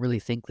 Like they don't really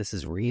think this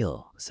is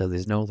real. So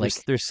there's no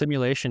like they're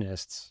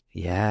simulationists.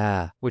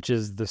 Yeah, which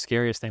is the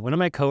scariest thing. One of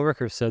my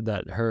coworkers said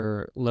that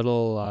her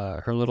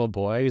little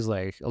boy, who's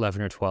like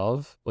 11 or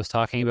 12, was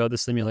talking about the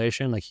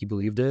simulation, like he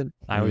believed it.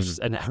 I was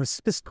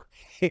just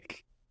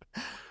like.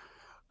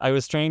 I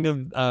was trying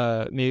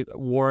to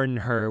warn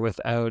her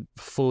without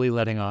fully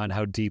letting on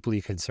how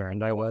deeply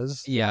concerned I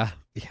was. Yeah.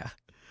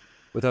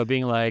 Without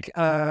being like,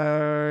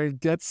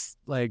 that's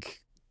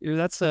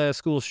a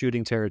school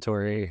shooting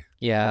territory.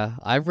 Yeah,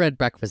 I've read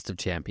Breakfast of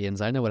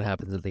Champions. I know what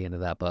happens at the end of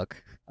that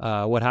book.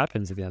 What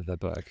happens at the end of that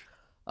book?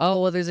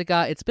 Oh, well, there's a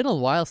guy. It's been a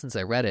while since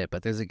I read it,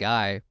 but there's a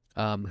guy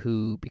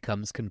who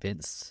becomes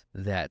convinced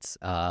that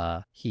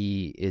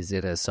he is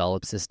in a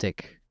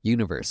solipsistic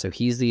universe. So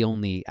he's the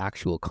only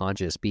actual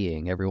conscious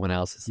being. Everyone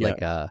else is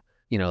like a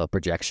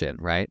projection,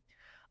 right?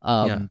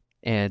 And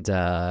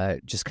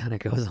just kind of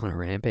goes on a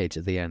rampage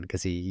at the end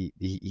because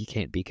he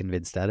can't be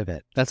convinced out of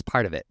it. That's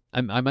part of it.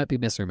 I might be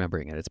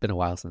misremembering it. It's been a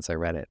while since I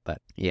read it,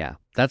 but yeah,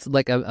 that's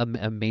like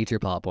a major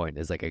plot point.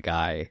 Is like a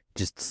guy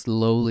just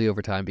slowly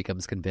over time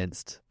becomes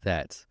convinced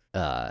that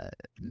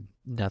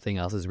nothing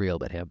else is real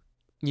but him.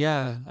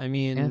 Yeah, I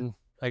mean,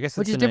 I guess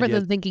which is different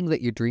than thinking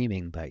that you're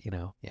dreaming, but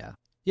yeah.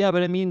 Yeah,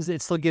 but it means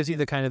it still gives you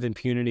the kind of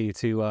impunity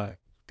to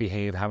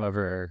behave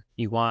however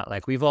you want.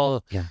 Like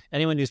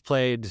anyone who's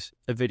played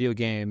a video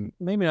game,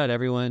 maybe not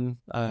everyone,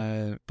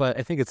 but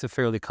I think it's a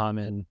fairly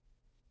common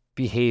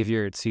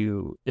behavior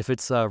to, if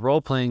it's a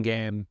role-playing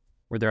game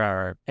where there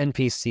are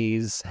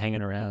NPCs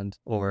hanging around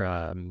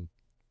or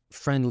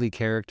friendly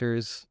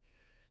characters,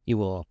 you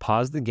will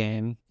pause the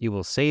game, you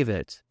will save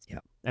it,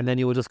 and then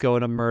you will just go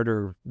on a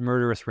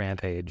murderous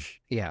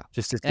rampage. Yeah.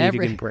 Just to see if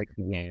you can break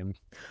the game.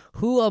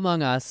 Who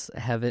among us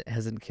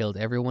hasn't killed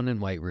everyone in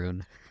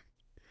Whiterun?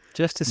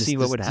 Just to see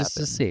what would happen. Just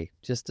to see.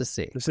 Just to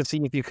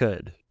see if you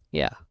could.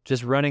 Yeah.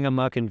 Just running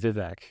amok in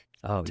Vivek.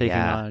 Oh, taking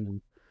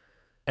on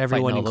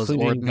everyone, all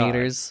including those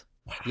meters.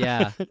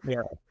 Yeah.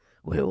 Yeah.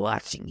 We're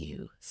watching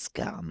you,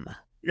 scum.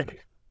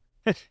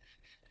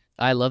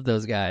 I love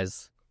those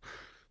guys.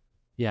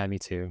 Yeah, me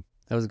too.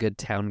 That was a good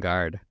town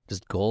guard.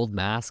 Just gold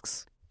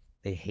masks.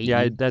 They hate you.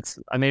 Yeah,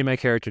 I made my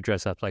character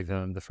dress up like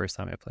them the first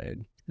time I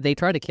played. They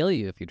try to kill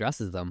you if you dress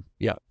as them.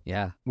 Yeah.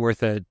 Yeah.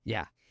 Worth it.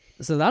 Yeah.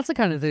 So that's the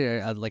kind of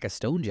thing like a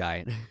stone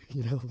giant,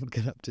 would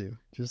get up to.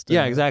 Just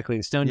yeah,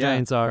 exactly. Stone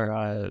giants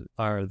are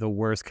the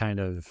worst kind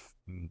of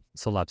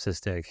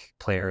solipsistic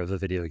player of the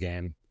video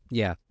game.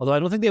 Yeah. Although I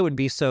don't think they would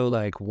be so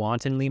like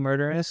wantonly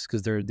murderous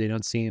because they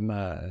don't seem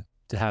to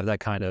have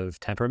that kind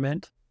of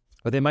temperament.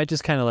 But they might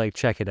just kind of like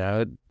check it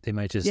out. They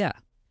might just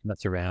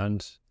mess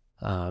around.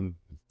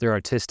 They're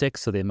artistic,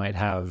 so they might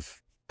have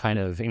kind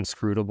of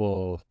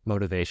inscrutable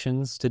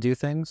motivations to do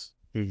things.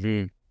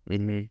 Mm-hmm.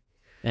 Mm-hmm.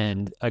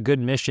 And a good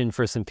mission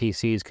for some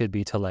PCs could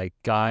be to like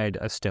guide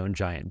a stone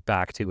giant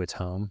back to its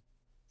home.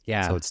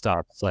 Yeah. So it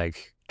stops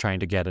like trying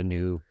to get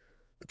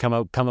come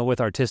up with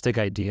artistic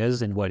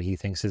ideas in what he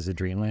thinks is a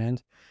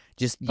dreamland.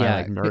 Just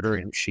like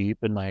murdering sheep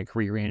and like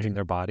rearranging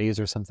their bodies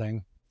or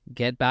something.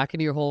 Get back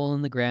into your hole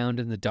in the ground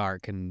in the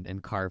dark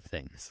and carve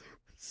things.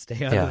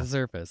 Stay out of the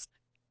surface.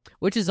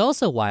 Which is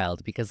also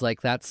wild because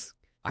like that's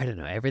I don't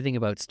know everything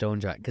about stone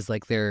giant because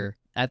like they're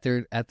at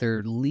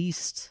their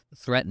least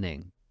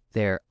threatening,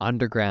 they're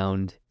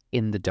underground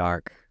in the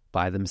dark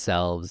by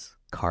themselves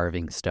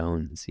carving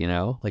stones. You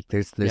know, like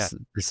there's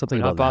something they're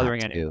not about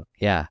bothering that anyone. too.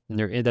 Yeah,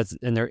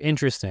 And they're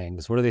interesting.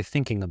 Because what are they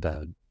thinking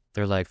about?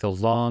 They're like the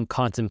long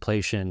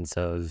contemplations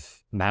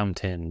of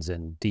mountains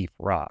and deep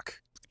rock.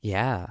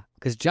 yeah.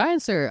 Because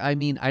giants are. I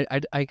mean, I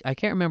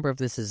can't remember if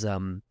this has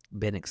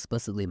been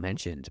explicitly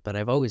mentioned, but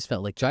I've always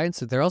felt like giants.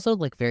 They're also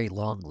like very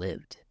long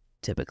lived,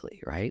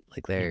 typically, right?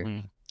 Like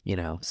they're you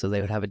know, so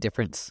they would have a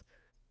different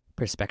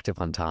perspective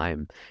on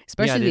time,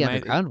 especially the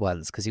underground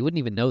ones, because you wouldn't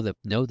even know that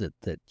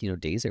you know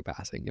days are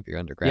passing if you're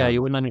underground. Yeah,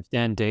 you wouldn't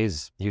understand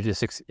days. You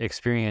just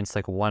experience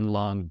like one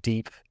long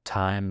deep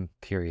time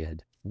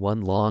period,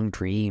 one long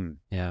dream.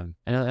 Yeah,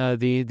 and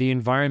the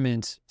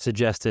environment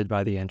suggested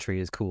by the entry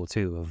is cool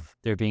too. Of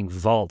there being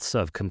vaults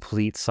of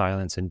complete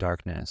silence and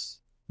darkness.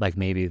 Like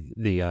maybe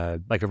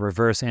like a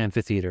reverse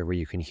amphitheater where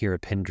you can hear a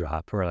pin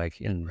drop, or like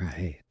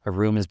a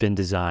room has been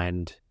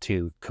designed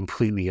to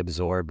completely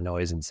absorb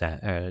noise and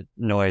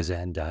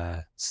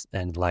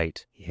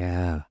light.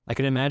 Yeah, I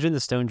can imagine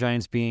the stone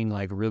giants being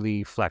like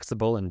really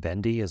flexible and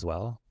bendy as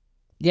well.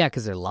 Yeah,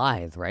 because they're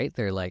lithe, right?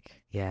 They're like,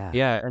 yeah,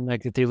 and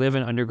like if they live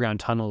in underground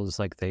tunnels,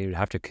 like they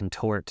have to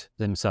contort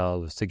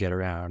themselves to get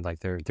around. Like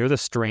they're the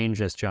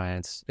strangest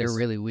giants. They're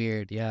really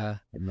weird, yeah.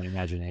 In my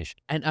imagination.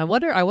 And I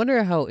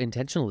wonder how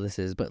intentional this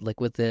is, but like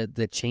with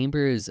the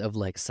chambers of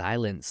like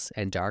silence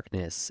and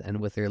darkness, and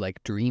with their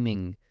like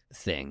dreaming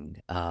thing,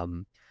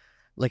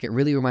 like it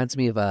really reminds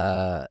me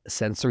of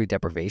sensory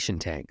deprivation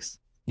tanks.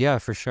 Yeah,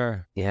 for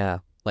sure. Yeah.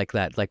 Like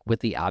that, like with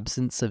the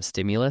absence of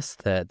stimulus,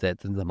 that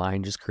the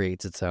mind just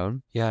creates its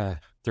own. Yeah,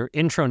 they're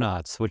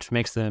intronauts, which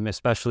makes them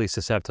especially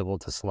susceptible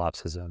to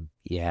solipsism.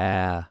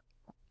 Yeah.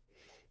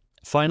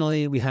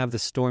 Finally, we have the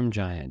storm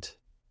giant.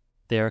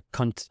 They are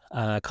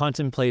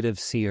contemplative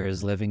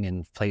seers living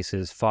in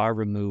places far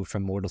removed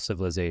from mortal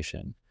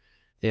civilization.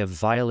 They have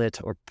violet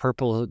or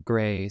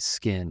purple-gray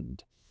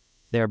skinned.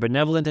 They are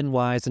benevolent and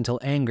wise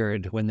until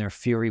angered, when their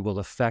fury will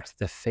affect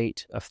the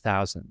fate of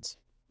thousands.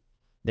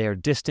 They are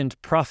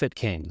distant prophet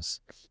kings.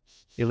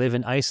 They live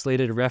in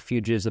isolated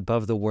refuges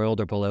above the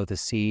world or below the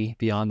sea,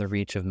 beyond the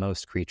reach of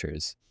most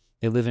creatures.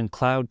 They live in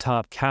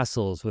cloud-top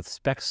castles with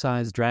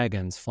speck-sized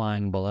dragons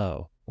flying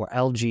below, or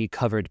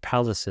algae-covered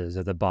palaces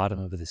at the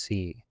bottom of the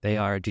sea. They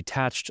are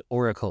detached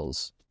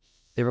oracles.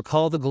 They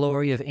recall the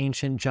glory of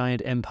ancient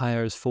giant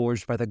empires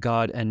forged by the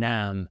god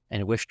Anam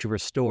and wish to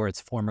restore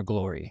its former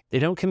glory. They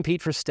don't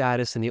compete for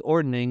status in the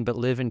ordning, but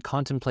live in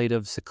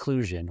contemplative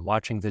seclusion,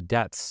 watching the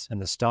depths and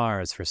the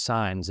stars for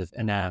signs of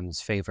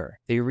Anam's favor.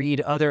 They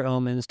read other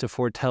omens to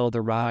foretell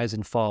the rise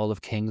and fall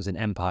of kings and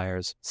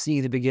empires,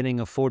 see the beginning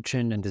of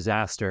fortune and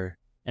disaster,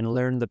 and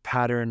learn the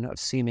pattern of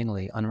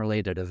seemingly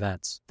unrelated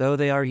events. Though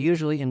they are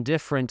usually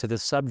indifferent to the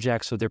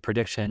subjects of their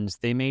predictions,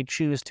 they may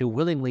choose to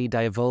willingly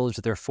divulge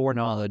their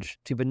foreknowledge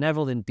to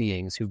benevolent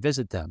beings who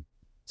visit them,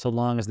 so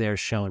long as they are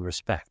shown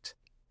respect.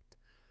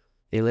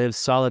 They live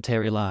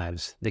solitary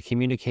lives. They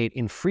communicate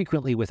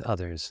infrequently with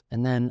others,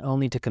 and then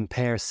only to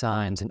compare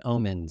signs and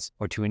omens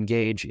or to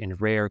engage in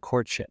rare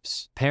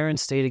courtships.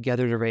 Parents stay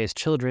together to raise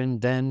children,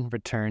 then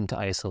return to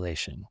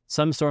isolation.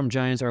 Some storm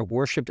giants are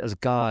worshipped as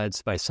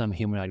gods by some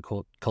humanoid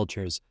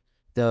cultures,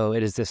 though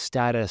it is this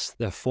status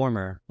the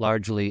former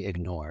largely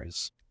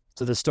ignores.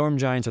 So the storm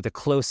giants are the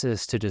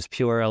closest to just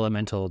pure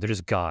elemental. They're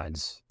just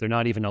gods. They're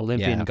not even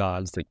Olympian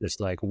gods. They're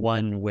just like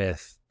one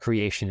with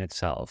creation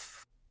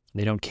itself.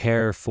 They don't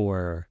care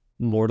for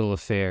mortal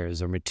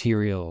affairs or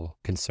material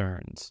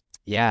concerns.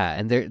 Yeah,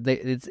 and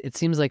it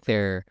seems like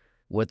they're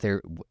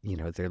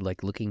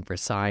like looking for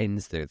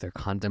signs. They're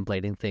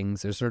contemplating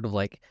things. They're sort of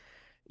like,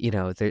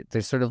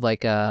 they're sort of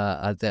like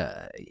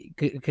because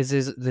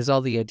there's all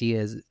the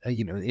ideas.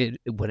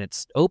 When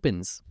it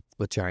opens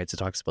with giants, it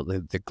talks about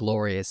the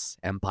glorious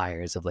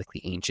empires of like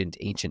the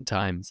ancient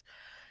times.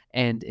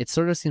 And it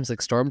sort of seems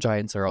like storm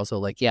giants are also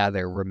like, yeah,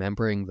 they're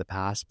remembering the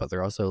past, but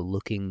they're also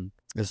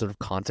they're sort of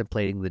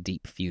contemplating the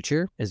deep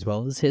future as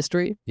well as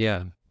history.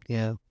 Yeah.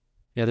 Yeah,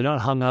 they're not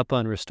hung up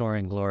on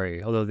restoring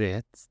glory,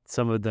 although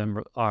some of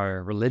them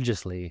are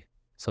religiously.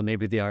 So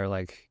maybe they are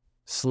like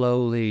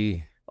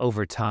slowly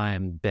over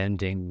time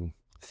bending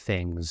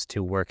things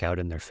to work out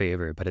in their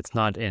favor, but it's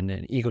not in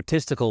an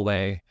egotistical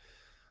way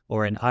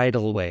or an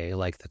idle way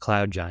like the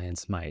cloud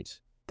giants might.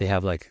 They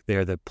have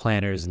they're the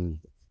planners and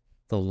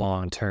the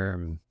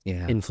long-term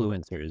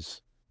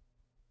influencers.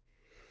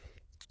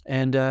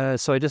 And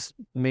so I just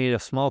made a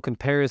small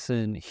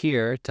comparison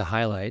here to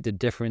highlight the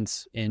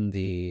difference in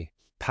the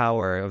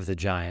power of the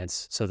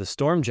giants. So the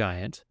storm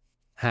giant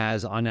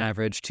has on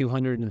average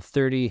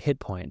 230 hit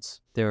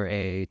points. They're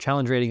a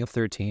challenge rating of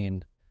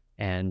 13,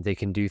 and they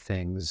can do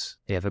things.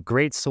 They have a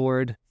great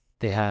sword.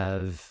 They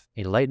have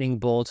a lightning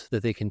bolt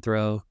that they can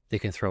throw. They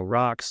can throw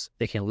rocks.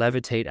 They can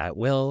levitate at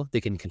will. They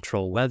can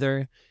control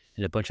weather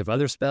and a bunch of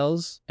other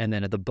spells. And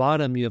then at the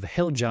bottom, you have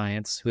hill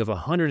giants who have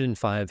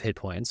 105 hit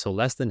points, so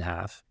less than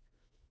half.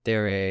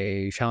 They're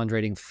a challenge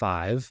rating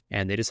 5,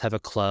 and they just have a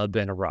club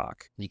and a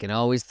rock. You can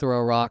always throw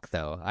a rock,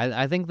 though.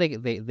 I think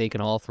they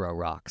can all throw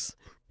rocks.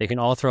 They can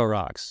all throw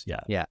rocks.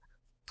 Yeah. Yeah.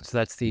 So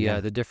that's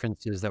the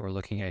differences that we're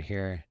looking at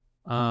here.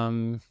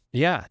 Those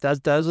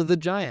are the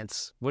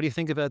giants. What do you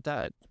think about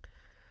that?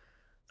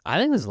 I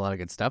think there's a lot of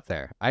good stuff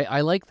there.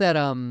 I like that.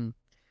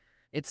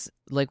 It's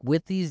like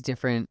with these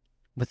different,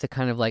 with the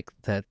kind of like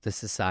the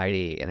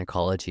society and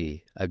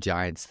ecology of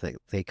giants that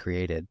they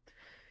created.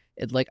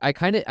 It like I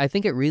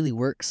think it really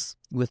works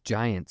with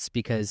giants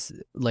because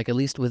like at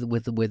least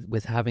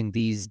with having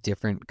these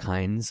different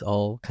kinds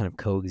all kind of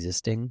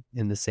coexisting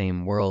in the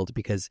same world,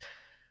 because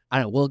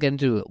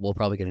we'll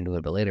probably get into it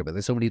a bit later, but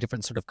there's so many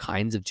different sort of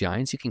kinds of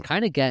giants. You can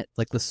kind of get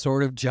like the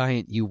sort of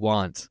giant you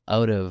want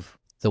out of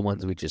the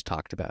ones we just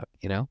talked about,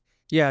 you know?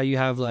 Yeah, you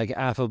have like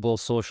affable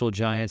social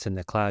giants and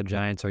the cloud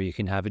giants, or you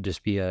can have it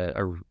just be a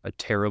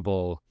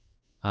terrible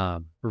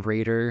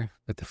raider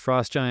with the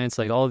frost giants,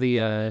 like all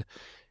the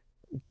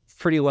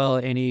pretty well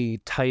any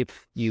type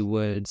you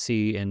would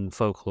see in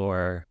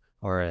folklore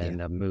or in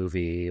a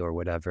movie or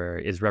whatever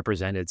is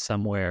represented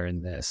somewhere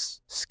in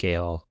this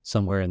scale,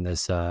 somewhere in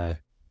this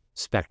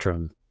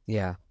spectrum.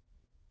 Yeah.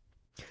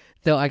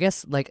 Though I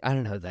guess, like, I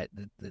don't know, that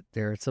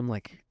there are some,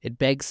 like, it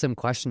begs some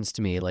questions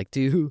to me. Like,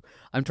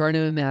 I'm trying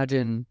to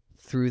imagine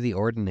through the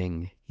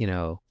ordning, you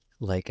know,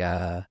 like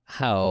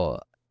how,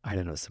 I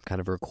don't know, some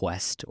kind of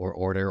request or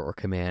order or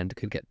command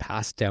could get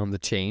passed down the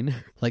chain,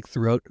 like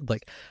throughout,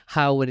 like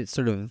how would it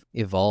sort of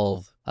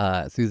evolve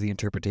through the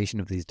interpretation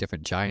of these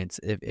different giants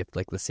if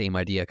like the same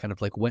idea kind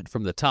of like went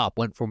from the top,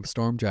 went from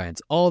storm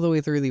giants all the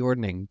way through the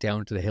ordning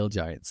down to the hill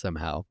giants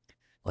somehow.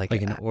 Like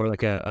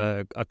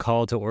a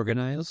call to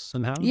organize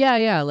somehow.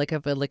 Yeah, like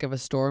if a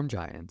storm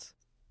giant,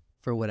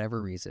 for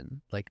whatever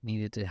reason, like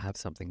needed to have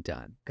something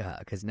done.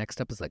 Because next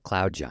up is like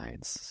cloud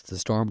giants. The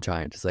storm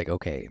giant is like,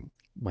 okay,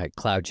 my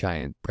cloud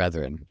giant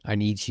brethren, I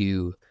need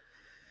you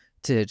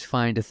to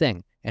find a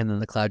thing. And then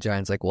the cloud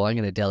giant's like, well, I'm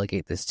going to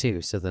delegate this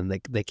too. So then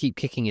they keep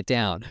kicking it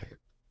down.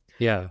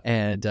 Yeah.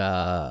 And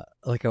I'm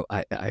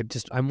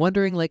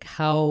wondering like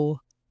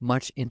how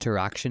much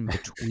interaction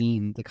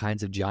between the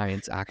kinds of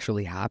giants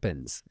actually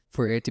happens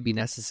for it to be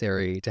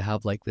necessary to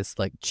have like this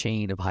like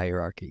chain of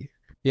hierarchy.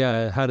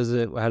 Yeah, how does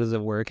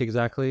it work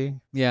exactly?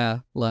 Yeah.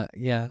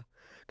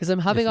 Because I'm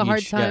having a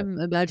hard time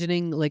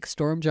imagining like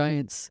storm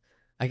giants.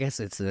 I guess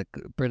it's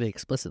pretty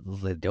explicit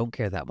that they don't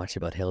care that much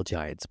about hill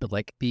giants, but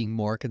like being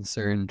more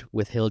concerned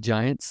with hill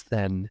giants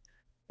than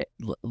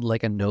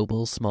like a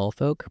noble small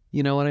folk.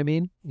 You know what I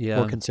mean? Yeah.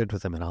 More concerned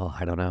with them at all.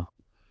 I don't know.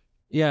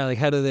 Yeah, like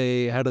how do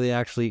they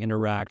actually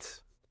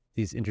interact,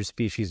 these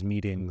interspecies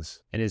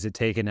meetings? And is it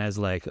taken as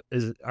like,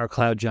 are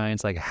cloud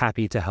giants like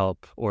happy to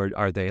help, or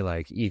are they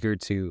like eager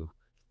to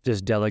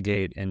just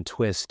delegate and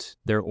twist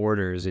their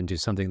orders into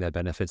something that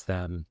benefits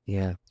them?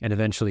 Yeah. And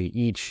eventually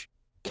each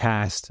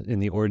cast in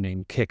the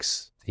ordning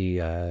kicks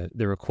the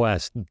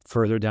request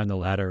further down the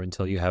ladder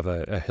until you have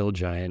a hill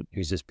giant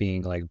who's just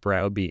being like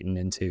browbeaten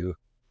into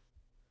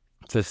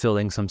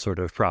fulfilling some sort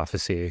of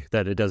prophecy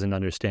that it doesn't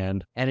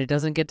understand. And it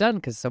doesn't get done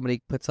because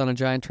somebody puts on a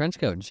giant trench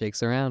coat and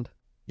shakes around.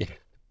 Yeah.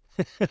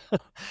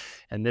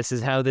 And this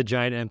is how the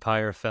giant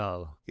empire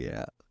fell.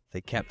 Yeah.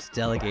 They kept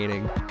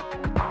delegating.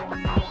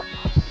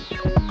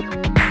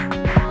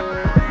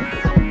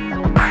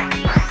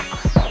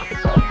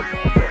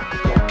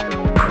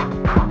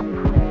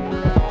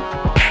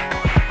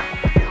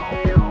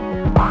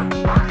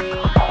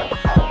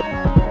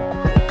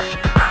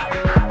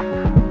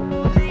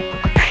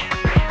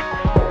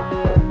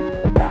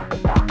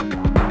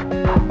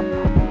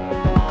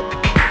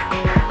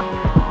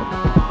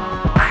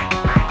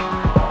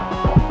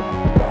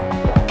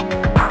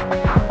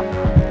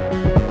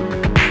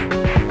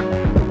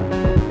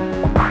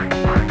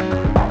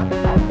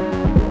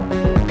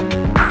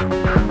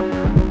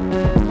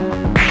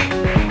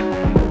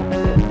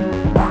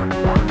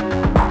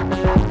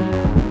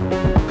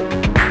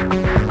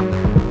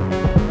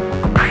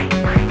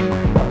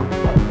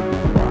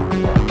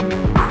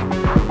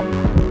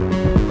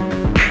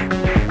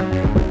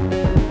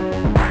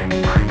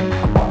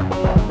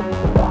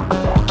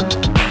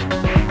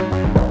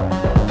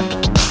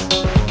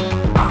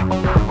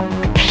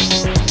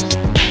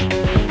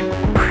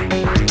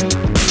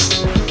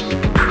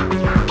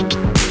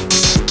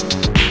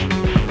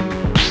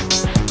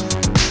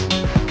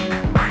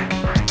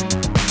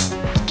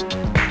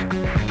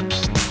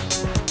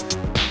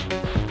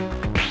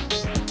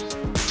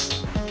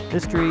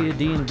 History of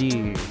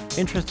D&D.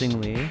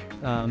 Interestingly,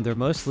 they're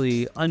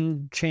mostly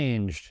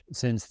unchanged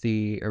since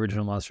the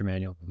original Monster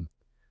Manual.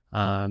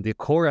 The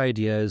core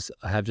ideas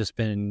have just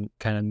been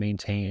kind of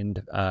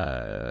maintained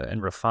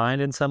and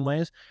refined in some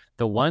ways.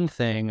 The one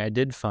thing I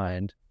did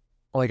find,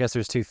 well, I guess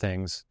there's two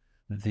things.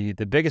 The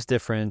biggest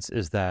difference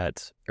is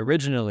that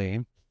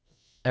originally,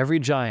 every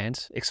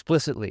giant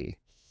explicitly,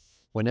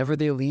 whenever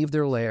they leave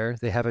their lair,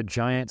 they have a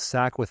giant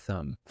sack with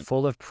them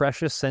full of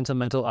precious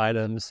sentimental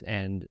items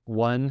and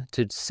 1,000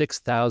 to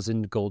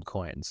 6,000 gold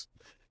coins.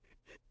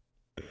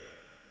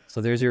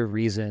 So there's your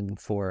reason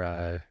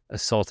for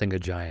assaulting a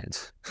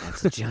giant.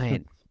 That's a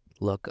giant.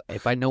 Look,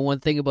 if I know one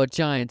thing about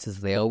giants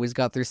is they always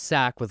got their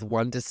sack with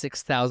 1 to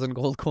 6,000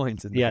 gold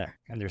coins in there. Yeah,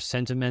 and they're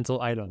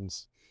sentimental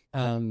items.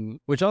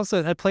 Which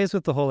also, that plays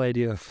with the whole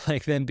idea of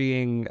like them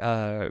being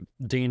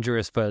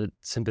dangerous but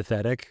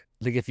sympathetic.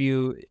 Like if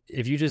you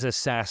just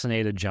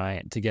assassinate a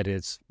giant to get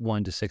its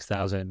 1 to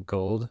 6,000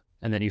 gold,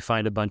 and then you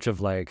find a bunch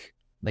of like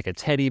a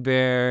teddy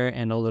bear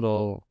and a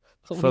little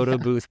photo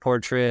booth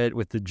portrait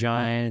with the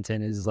giant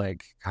and his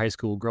like high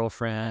school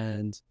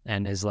girlfriend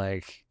and his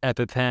like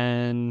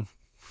EpiPen,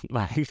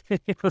 like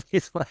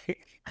he's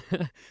like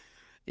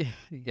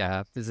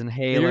yeah, his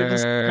inhaler.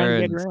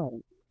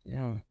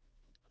 Yeah.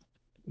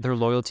 Their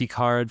loyalty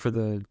card for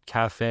the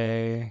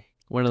cafe.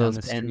 One of those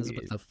pens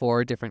with the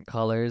 4 different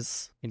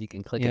colors, and you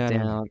can click it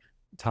down.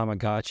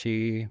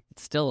 Tamagotchi.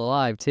 It's still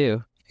alive,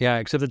 too. Yeah,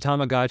 except the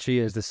Tamagotchi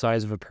is the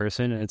size of a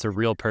person, and it's a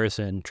real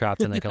person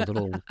trapped in like a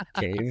little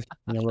cave,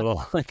 in a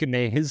little like a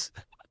maze.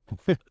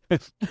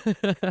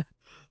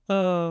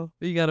 Oh,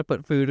 you got to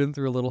put food in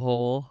through a little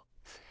hole.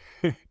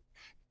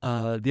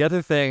 The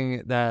other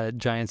thing that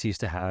giants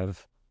used to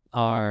have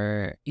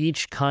are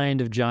each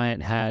kind of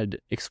giant had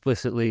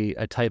explicitly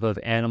a type of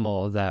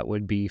animal that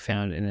would be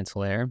found in its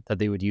lair that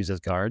they would use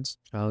as guards.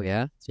 Oh,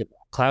 yeah? So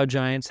cloud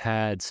giants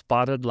had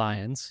spotted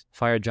lions.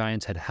 Fire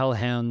giants had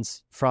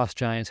hellhounds. Frost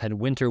giants had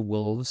winter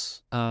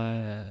wolves.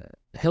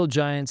 Hill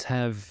giants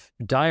have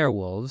dire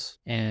wolves.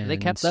 And they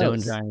kept stone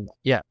those. Giants,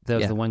 that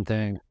was the one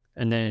thing.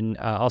 And then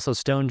also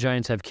stone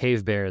giants have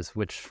cave bears,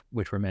 which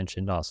were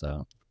mentioned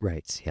also.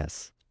 Right,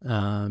 yes.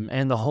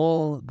 And the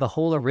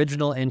whole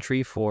original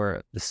entry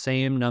for the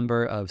same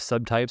number of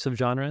subtypes of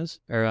genres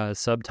or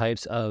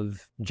subtypes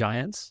of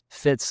giants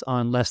fits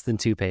on less than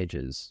 2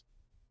 pages.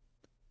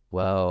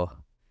 Whoa.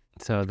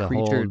 So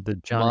the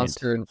giant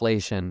monster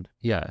inflation.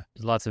 Yeah,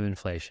 there's lots of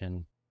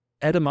inflation.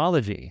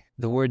 Etymology.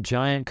 The word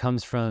giant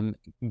comes from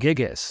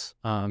gigas,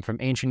 from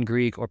ancient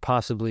Greek or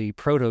possibly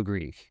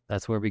Proto-Greek.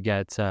 That's where we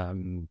get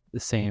the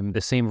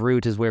same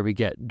root as where we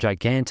get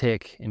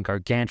gigantic and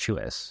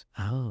gargantuous.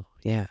 Oh,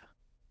 yeah.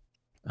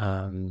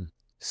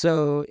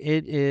 So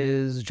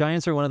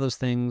giants are one of those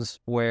things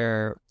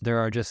where there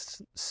are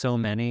just so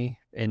many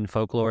in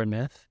folklore and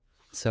myth.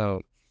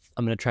 So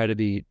I'm going to try to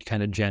be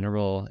kind of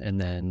general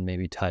and then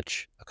maybe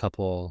touch a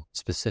couple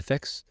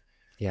specifics.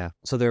 Yeah.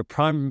 So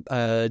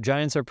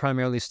giants are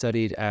primarily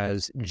studied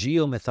as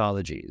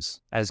geomythologies,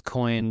 as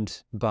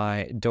coined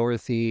by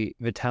Dorothy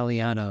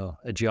Vitaliano,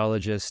 a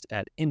geologist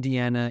at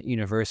Indiana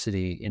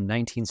University in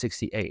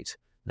 1968.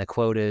 The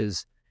quote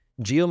is,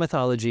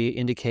 "Geomythology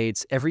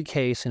indicates every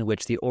case in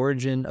which the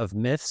origin of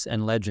myths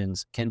and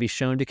legends can be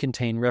shown to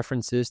contain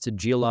references to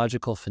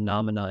geological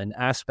phenomena and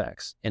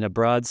aspects, in a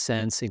broad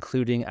sense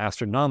including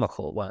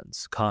astronomical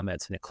ones,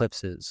 comets and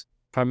eclipses.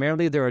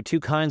 Primarily, there are 2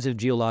 kinds of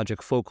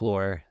geologic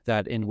folklore,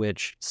 that in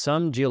which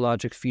some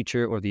geologic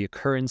feature or the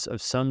occurrence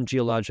of some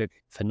geologic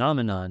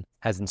phenomenon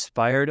has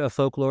inspired a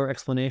folklore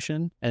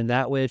explanation, and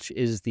that which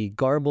is the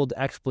garbled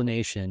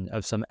explanation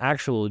of some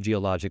actual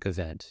geologic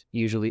event,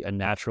 usually a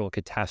natural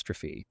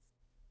catastrophe."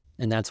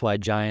 And that's why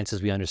giants,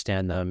 as we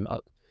understand them,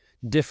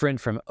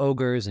 different from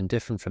ogres and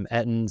different from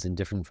ettins and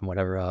different from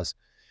whatever else,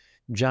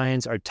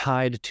 giants are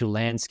tied to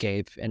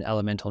landscape and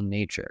elemental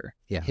nature.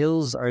 Yeah.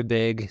 Hills are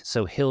big,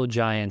 so hill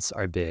giants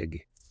are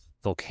big.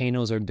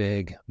 Volcanoes are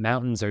big,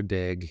 mountains are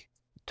big,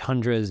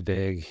 tundra is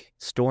big,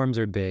 storms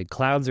are big,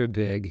 clouds are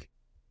big.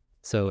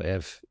 So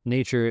if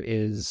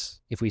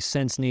we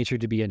sense nature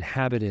to be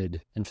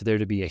inhabited and for there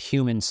to be a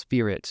human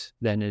spirit,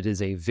 then it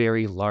is a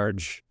very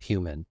large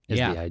human, is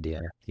the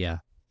idea. Yeah.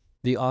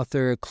 The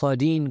author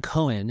Claudine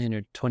Cohen, in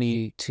her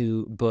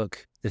 22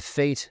 book, The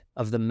Fate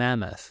of the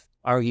Mammoth,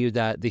 argued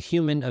that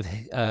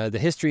the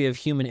history of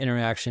human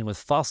interaction with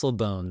fossil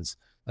bones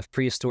of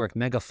prehistoric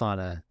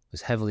megafauna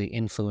was heavily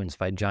influenced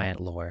by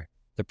giant lore.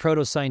 The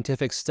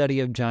proto-scientific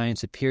study of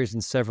giants appears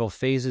in several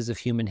phases of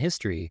human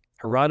history.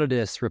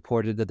 Herodotus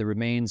reported that the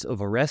remains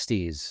of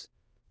Orestes,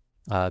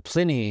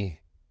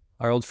 Pliny,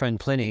 our old friend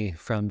Pliny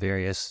from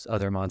various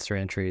other monster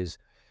entries,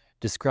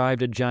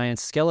 described a giant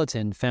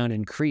skeleton found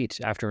in Crete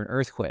after an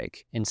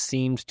earthquake and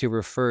seemed to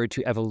refer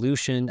to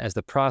evolution as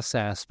the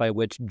process by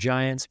which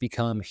giants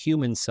become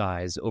human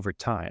size over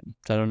time.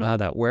 So I don't know how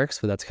that works,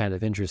 but that's kind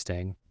of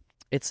interesting.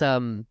 It's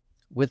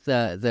with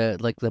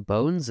the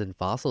bones and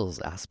fossils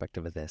aspect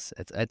of this.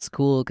 It's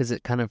cool because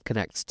it kind of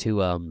connects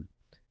to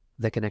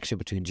the connection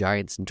between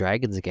giants and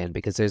dragons again,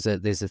 because there's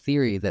a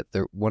theory that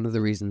one of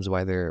the reasons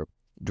why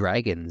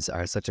dragons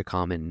are such a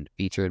common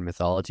feature in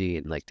mythology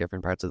in like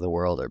different parts of the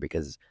world are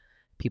because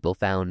people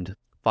found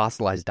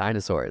fossilized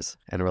dinosaurs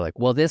and were like,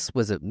 well, this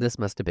must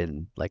have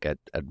been like a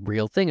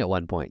real thing at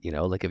one point,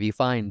 like if you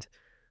find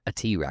a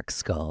T-Rex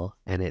skull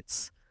and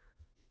it's,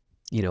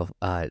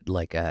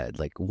 like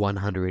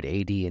 100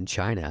 AD in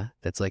China,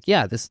 that's like,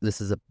 yeah, this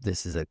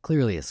is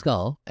clearly a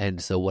skull.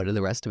 And so what do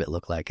the rest of it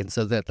look like? And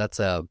so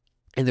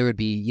and there would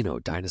be,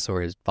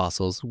 dinosaurs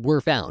fossils were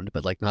found,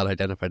 but like not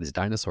identified as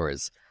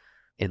dinosaurs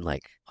in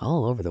like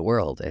all over the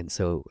world. And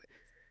so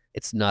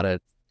it's not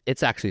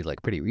it's actually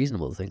like pretty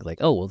reasonable to think like,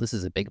 oh, well, this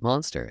is a big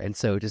monster. And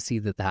so to see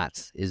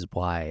that is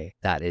why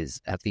that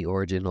is at the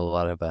origin of a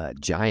lot of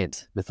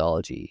giant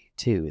mythology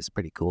too is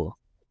pretty cool.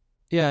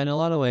 Yeah, in a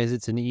lot of ways,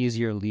 it's an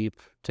easier leap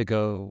to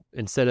go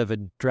instead of a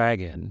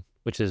dragon,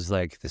 which is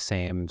like the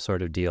same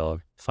sort of deal,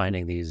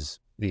 finding these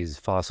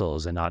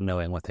fossils and not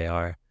knowing what they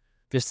are.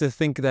 Just to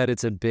think that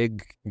it's a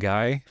big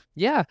guy.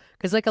 Yeah,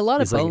 because like a lot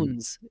of It's like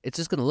bones, it's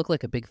just going to look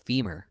like a big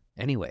femur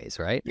anyways,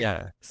 right?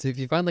 Yeah. So if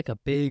you find like a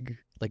big,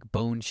 like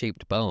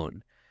bone-shaped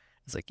bone,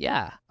 it's like,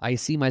 yeah, I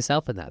see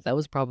myself in that. That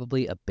was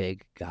probably a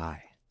big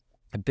guy.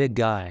 A big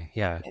guy,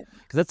 yeah.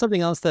 Because that's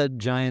something else that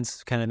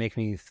giants kind of make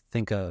me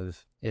think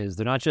of, is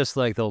they're not just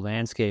like the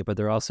landscape, but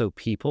they're also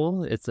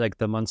people. It's like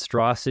the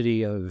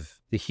monstrosity of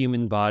the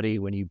human body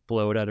when you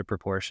blow it out of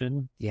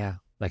proportion. Yeah.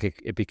 Like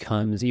it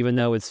becomes, even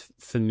though it's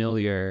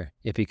familiar,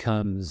 it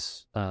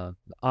becomes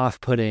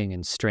off-putting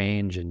and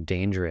strange and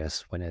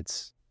dangerous when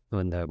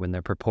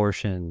the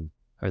proportion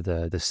or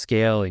the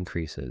scale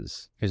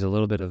increases. There's a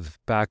little bit of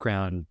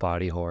background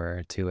body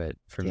horror to it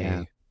for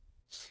me.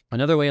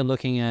 Another way of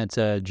looking at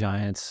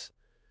giants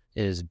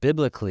is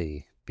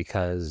biblically,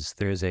 because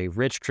there's a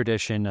rich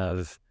tradition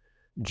of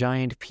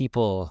giant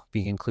people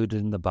being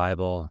included in the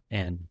Bible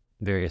and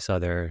various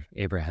other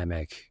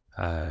Abrahamic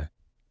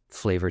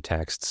flavor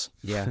texts.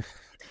 Yeah.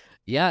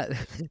 Yeah.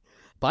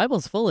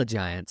 Bible's full of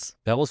giants.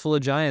 Bible's full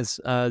of giants.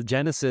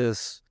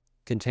 Genesis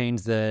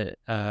contains the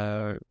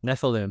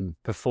Nephilim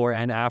before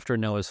and after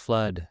Noah's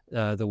flood.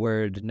 The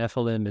word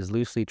Nephilim is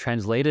loosely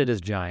translated as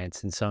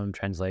giants in some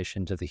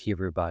translations of the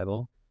Hebrew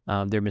Bible.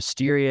 They're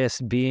mysterious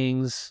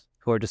beings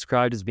who are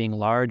described as being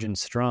large and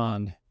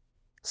strong,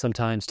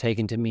 sometimes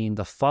taken to mean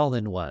the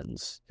fallen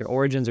ones. Their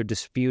origins are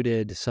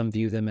disputed. Some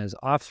view them as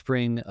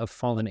offspring of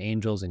fallen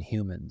angels and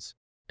humans.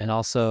 And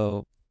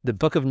also, the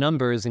Book of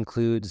Numbers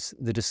includes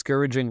the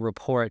discouraging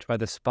report by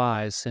the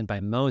spies sent by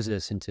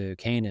Moses into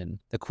Canaan.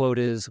 The quote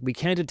is, "We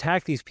can't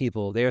attack these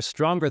people. They are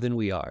stronger than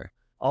we are.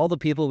 All the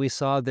people we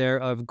saw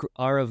there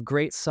are of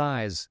great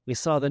size. We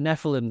saw the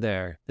Nephilim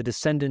there. The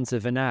descendants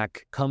of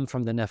Anak come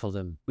from the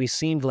Nephilim. We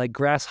seemed like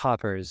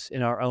grasshoppers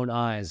in our own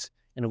eyes,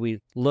 and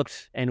we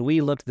looked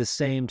the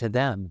same to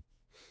them."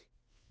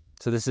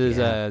 So this is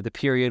the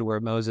period where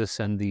Moses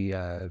and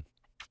the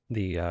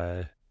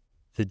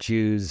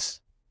Jews,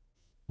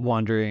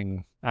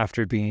 wandering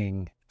after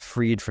being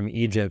freed from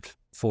Egypt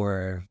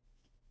for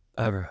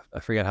I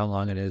forget how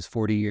long it is,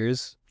 40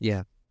 years.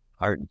 Yeah.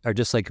 Are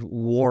just like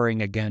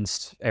warring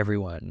against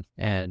everyone.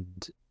 And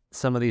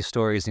some of these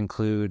stories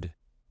include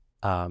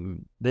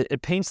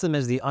it paints them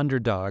as the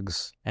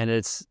underdogs, and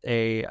it's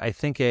I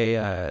think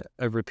a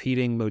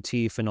repeating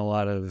motif in a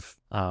lot of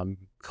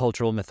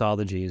cultural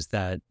mythologies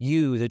that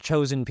the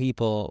chosen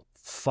people,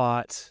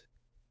 fought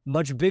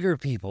much bigger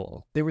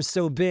people. They were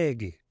so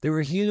big. They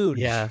were huge.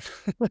 Yeah.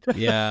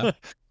 Yeah.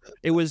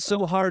 It was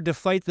so hard to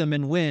fight them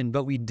and win,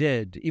 but we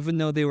did. Even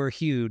though they were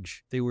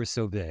huge, they were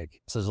so big.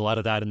 So there's a lot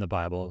of that in the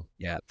Bible.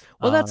 Yeah.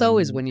 Well, that's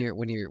always when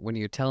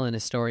you're telling a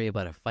story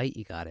about a fight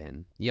you got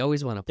in. You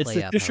always want to play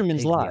it's the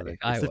fisherman's lie.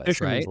 It's the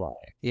fisherman's lie.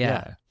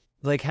 Yeah.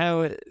 Like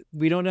how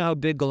we don't know how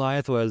big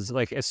Goliath was,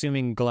 like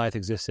assuming Goliath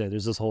existed.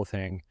 There's this whole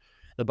thing.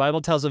 The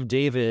Bible tells of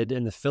David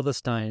and the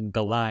Philistine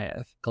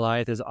Goliath.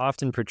 Goliath is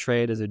often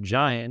portrayed as a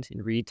giant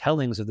in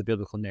retellings of the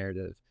biblical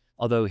narrative,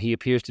 although he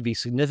appears to be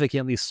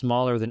significantly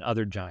smaller than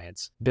other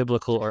giants,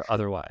 biblical or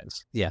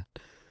otherwise. Yeah.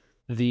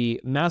 The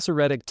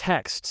Masoretic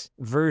text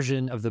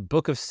version of the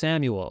Book of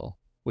Samuel,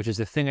 which is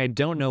a thing I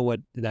don't know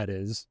what that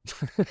is,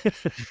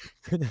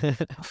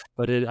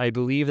 but I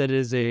believe that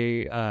is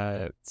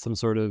some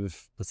sort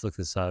of, let's look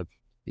this up,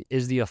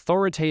 is the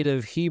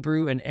authoritative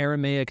Hebrew and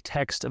Aramaic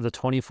text of the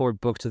 24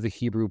 books of the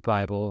Hebrew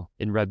Bible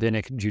in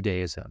Rabbinic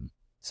Judaism.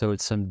 So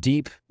it's some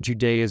deep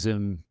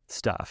Judaism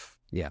stuff.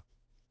 Yeah.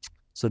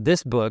 So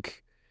this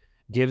book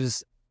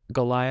gives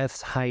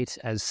Goliath's height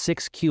as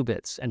 6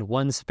 cubits and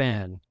 1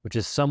 span, which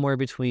is somewhere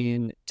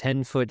between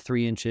 10 foot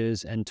 3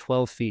 inches and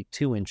 12 feet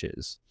 2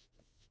 inches.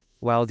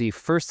 While the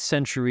 1st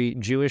century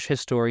Jewish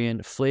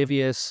historian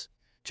Flavius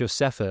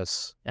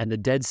Josephus and the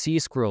Dead Sea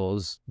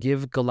Scrolls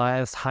give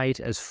Goliath's height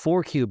as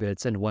 4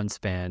 cubits and 1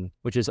 span,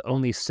 which is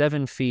only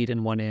 7 feet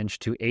and 1 inch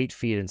to 8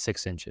 feet and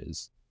 6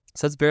 inches.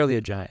 So that's barely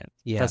a giant.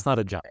 Yeah. That's not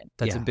a giant.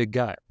 That's a big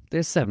guy.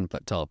 There's 7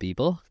 foot tall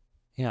people.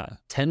 Yeah.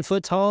 10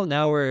 foot tall?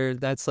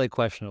 That's like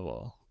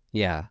questionable.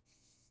 Yeah.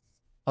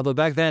 Although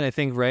back then, I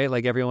think, right,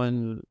 like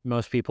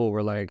most people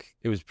were like,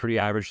 it was pretty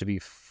average to be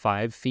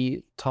 5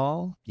 feet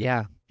tall.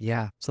 Yeah.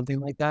 Yeah.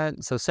 Something like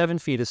that. So 7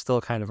 feet is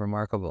still kind of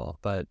remarkable,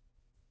 but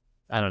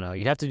I don't know.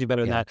 You'd have to do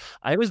better than that.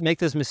 I always make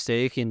this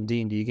mistake in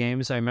D&D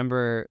games. I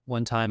remember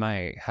one time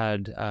I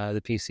had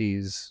the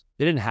PCs.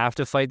 They didn't have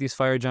to fight these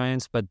fire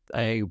giants, but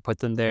I put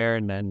them there,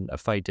 and then a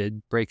fight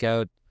did break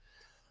out.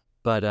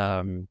 But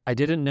I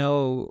didn't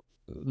know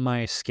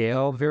my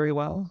scale very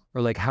well,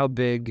 or like how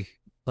big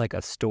like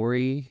a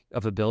story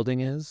of a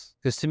building is.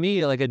 Because to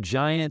me, like a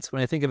giant,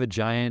 when I think of a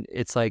giant,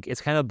 it's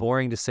kind of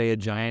boring to say a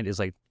giant is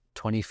like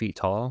 20 feet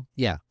tall.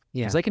 Yeah.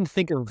 Yeah. Because I can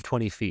think of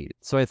 20 feet.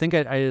 So I think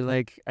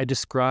I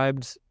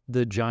described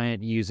the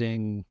giant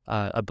using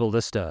a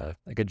ballista,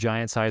 like a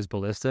giant-sized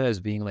ballista, as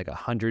being like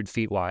 100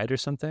 feet wide or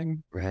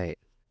something. Right.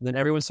 And then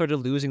everyone started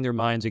losing their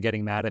minds or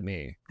getting mad at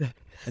me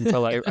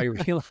until I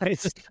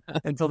realized,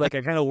 until like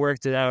I kind of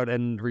worked it out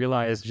and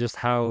realized just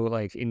how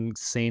like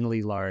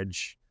insanely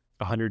large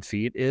 100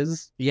 feet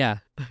is. Yeah.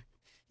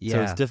 So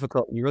it's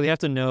difficult. You really have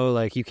to know,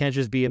 like, you can't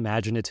just be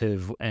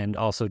imaginative and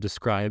also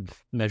describe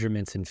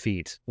measurements in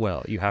feet.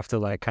 Well, you have to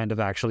like kind of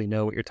actually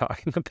know what you're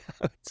talking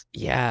about.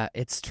 Yeah,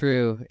 it's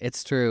true.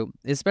 It's true.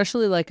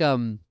 Especially like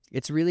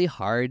it's really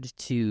hard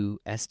to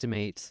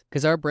estimate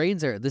because our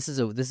brains are this is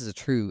a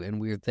true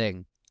and weird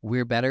thing.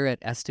 We're better at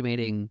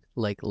estimating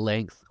like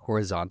length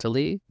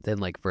horizontally than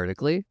like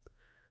vertically.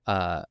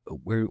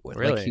 We're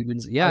Really? like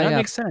humans. Oh, Yeah, that yeah.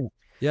 makes sense.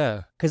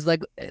 Yeah. Because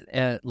like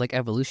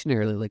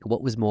evolutionarily, like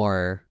what was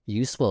more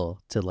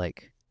useful to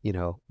like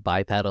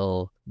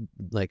bipedal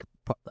like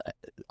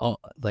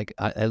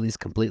at least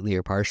completely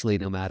or partially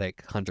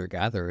nomadic hunter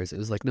gatherers. It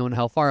was like knowing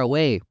how far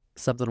away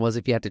something was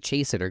if you had to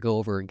chase it or go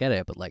over and get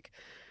it. But like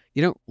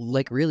you don't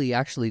like really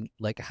actually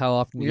like how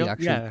often we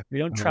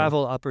don't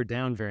travel up or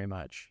down very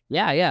much.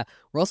 Yeah.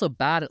 We're also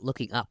bad at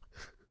looking up.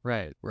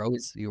 Right.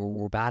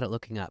 We're bad at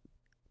looking up.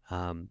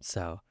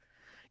 So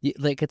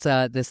like it's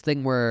this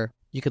thing where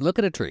you can look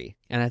at a tree,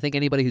 and I think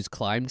anybody who's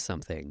climbed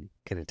something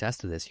can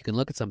attest to this. You can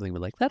look at something and be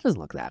like, that doesn't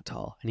look that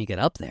tall. And you get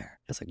up there.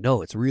 It's like,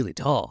 no, it's really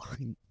tall.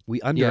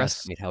 We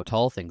underestimate how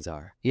tall things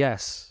are.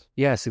 Yes,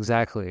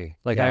 exactly.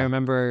 Like I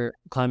remember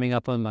climbing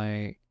up on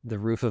the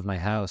roof of my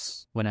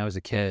house when I was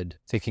a kid,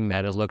 thinking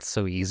that it looked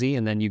so easy.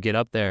 And then you get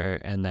up there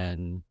and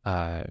then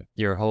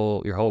your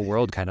whole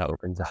world kind of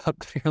opens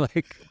up. You're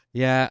like,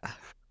 yeah.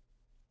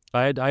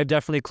 I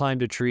definitely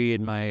climbed a tree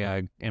in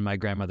my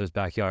grandmother's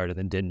backyard and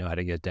then didn't know how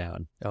to get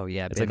down. Oh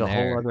yeah, it's like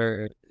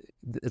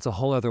it's a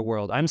whole other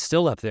world. I'm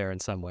still up there in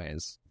some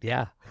ways.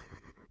 Yeah.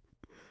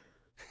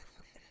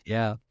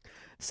 Yeah.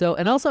 So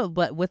and also,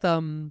 but with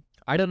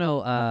I don't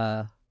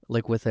know,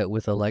 like with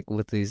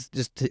these,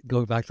 just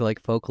going back to like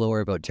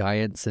folklore about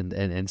giants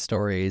and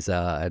stories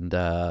and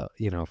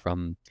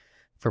from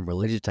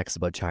religious texts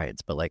about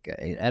giants, but like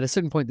at a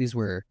certain point these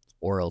were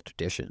oral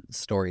traditions,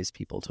 stories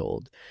people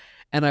told.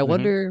 And I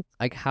wonder,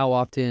 like, how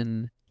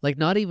often, like,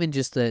 not even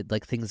just that,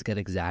 like, things get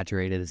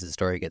exaggerated as the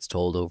story gets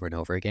told over and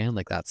over again.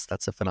 Like,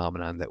 that's a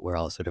phenomenon that we're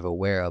all sort of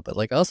aware of. But,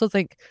 like, I also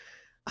think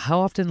how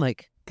often,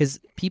 like, because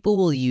people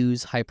will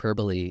use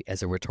hyperbole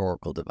as a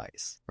rhetorical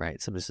device,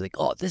 right? Somebody's like,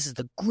 oh, this is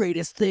the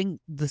greatest thing.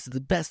 This is the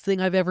best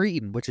thing I've ever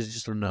eaten, which is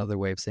just another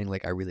way of saying,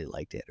 like, I really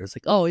liked it. Or it's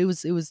like, oh, it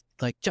was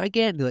like,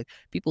 gigantic. Like,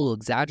 people will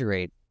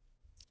exaggerate.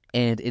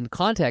 And in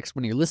context,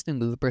 when you're listening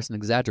to the person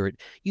exaggerate,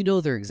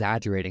 they're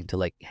exaggerating to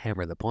like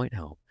hammer the point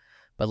home.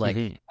 But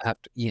like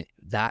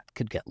that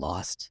could get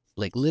lost,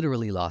 like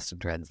literally lost in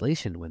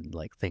translation when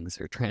like things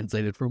are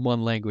translated from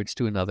one language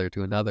to another,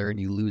 and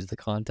you lose the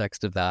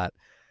context of that.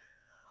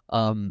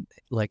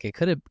 Like it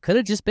could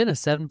have just been a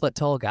 7 foot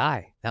tall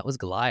guy. That was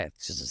Goliath,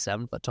 just a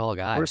 7 foot tall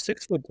guy, or a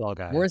 6 foot tall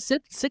guy, or a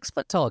 6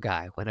 foot tall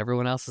guy when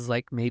everyone else is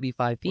like maybe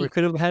 5 feet. Or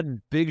could have had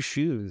big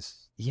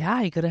shoes.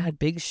 Yeah, he could have had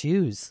big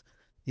shoes.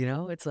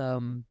 It's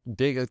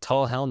big,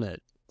 tall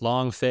helmet,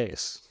 long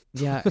face.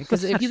 Yeah,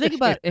 because if you think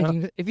about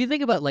if you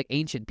think about like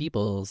ancient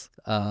peoples,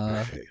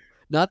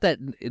 not that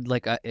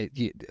like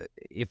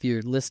if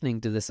you're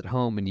listening to this at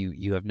home and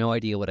you have no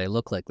idea what I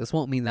look like, this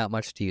won't mean that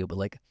much to you. But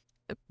like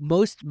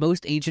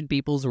most ancient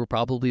peoples were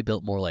probably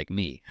built more like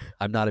me.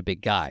 I'm not a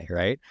big guy,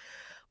 right?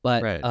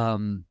 But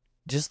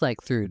just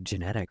like through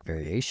genetic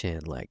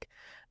variation, like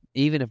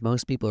even if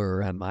most people are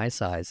around my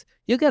size,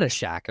 you'll get a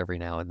shack every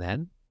now and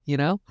then,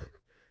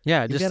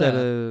 Yeah, just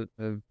that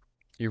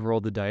you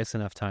rolled the dice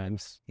enough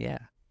times. Yeah.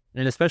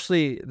 And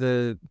especially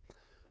the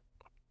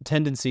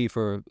tendency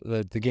for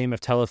the game of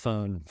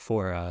telephone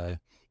for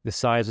the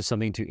size of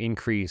something to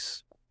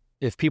increase.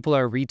 If people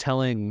are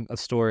retelling a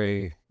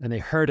story and they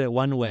heard it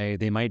one way,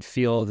 they might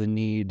feel the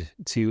need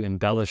to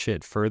embellish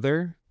it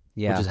further.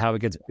 Yeah. Which is how it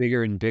gets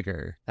bigger and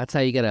bigger. That's how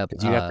you get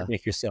you have to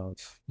make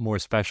yourself more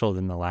special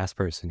than the last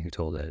person who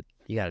told it.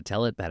 You got to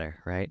tell it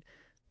better, right?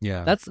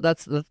 Yeah. That's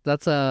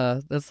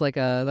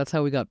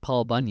how we got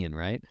Paul Bunyan,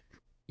 right?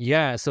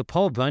 Yeah, so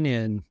Paul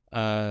Bunyan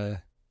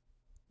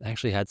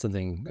actually had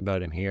something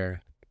about him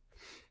here.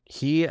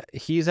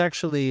 He's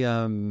actually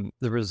the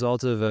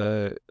result of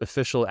a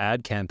official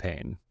ad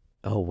campaign.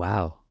 Oh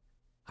wow.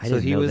 I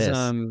didn't know this.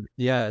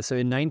 So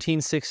in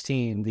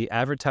 1916, the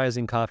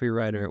advertising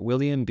copywriter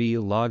William B.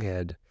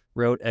 Loghead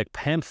wrote a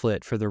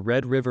pamphlet for the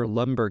Red River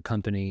Lumber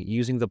Company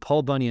using the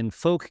Paul Bunyan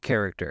folk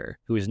character,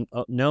 who is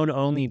known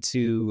only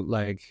to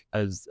like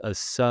as a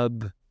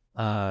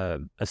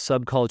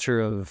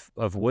subculture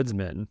of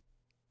woodsmen.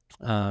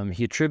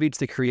 He attributes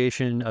the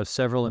creation of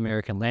several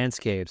American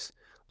landscapes,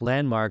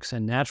 landmarks,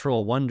 and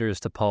natural wonders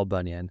to Paul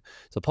Bunyan.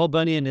 So Paul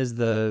Bunyan is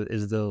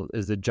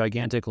the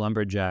gigantic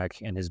lumberjack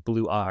and his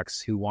blue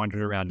ox who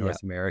wandered around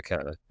North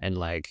America and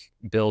like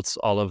built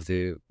all of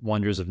the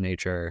wonders of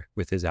nature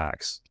with his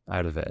axe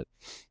out of it.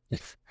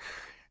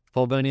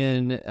 Paul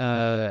Bunyan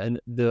and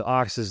the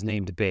ox is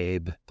named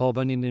Babe. Paul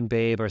Bunyan and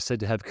Babe are said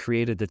to have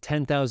created the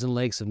 10,000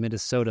 lakes of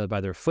Minnesota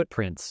by their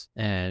footprints.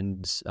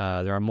 And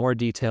there are more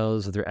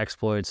details of their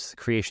exploits,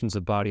 creations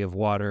of body of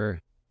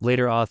water.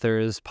 Later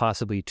authors,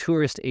 possibly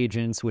tourist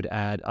agents, would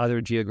add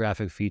other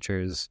geographic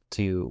features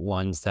to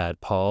ones that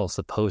Paul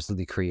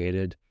supposedly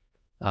created.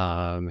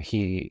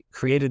 He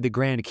created the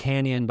Grand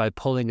Canyon by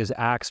pulling his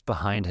axe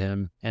behind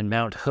him, and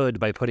Mount Hood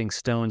by putting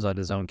stones on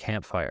his own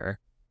campfire.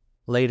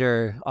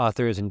 Later,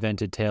 authors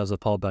invented tales of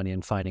Paul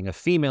Bunyan finding a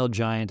female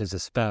giant as a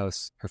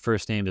spouse. Her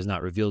first name is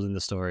not revealed in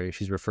the story.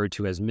 She's referred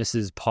to as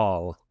Mrs.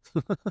 Paul.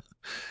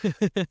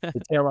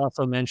 The tale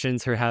also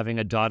mentions her having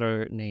a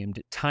daughter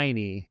named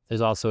Tiny.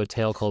 There's also a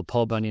tale called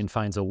Paul Bunyan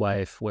Finds a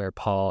Wife, where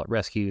Paul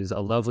rescues a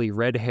lovely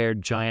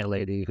red-haired giant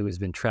lady who has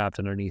been trapped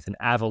underneath an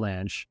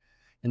avalanche.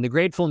 And the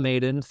grateful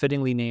maiden,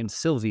 fittingly named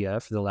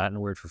Sylvia for the Latin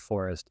word for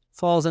forest,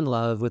 falls in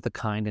love with the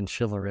kind and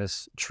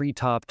chivalrous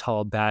treetop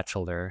tall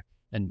bachelor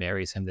and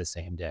marries him the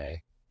same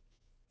day.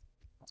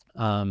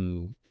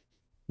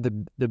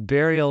 The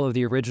burial of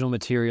the original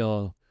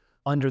material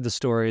under the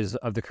stories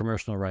of the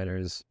commercial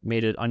writers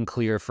made it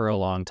unclear for a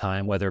long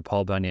time whether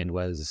Paul Bunyan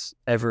was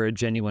ever a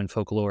genuine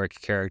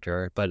folkloric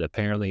character, but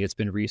apparently it's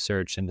been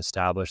researched and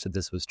established that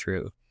this was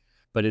true.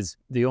 But it's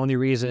the only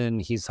reason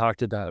he's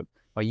talked about,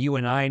 why you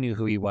and I knew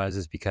who he was,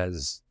 is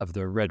because of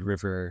the Red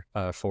River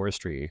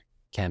forestry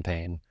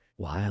campaign.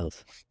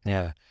 Wild.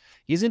 Yeah.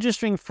 He's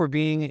interesting for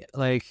being,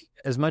 like,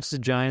 as much as the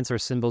giants are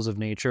symbols of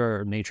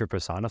nature or nature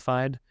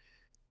personified,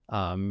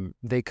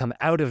 they come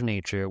out of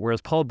nature,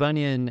 whereas Paul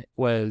Bunyan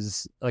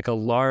was like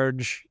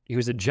he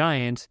was a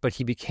giant, but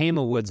he became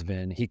a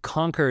woodsman. He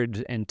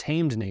conquered and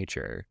tamed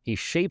nature. He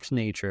shaped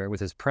nature with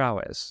his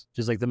prowess,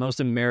 which is like the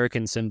most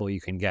American symbol you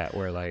can get,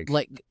 where like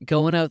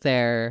going out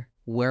there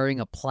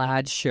wearing a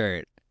plaid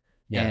shirt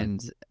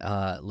and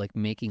like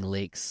making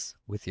lakes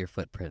with your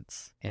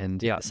footprints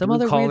and some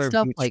other weird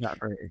stuff like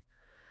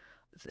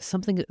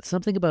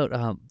something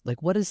about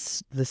like, what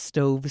is the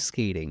stove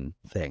skating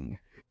thing?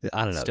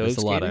 I don't know. Stove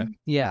skating? A lot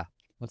of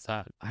What's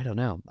that? I don't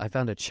know. I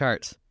found a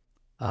chart.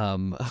 What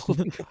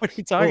are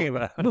you talking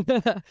about?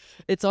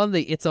 It's on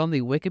the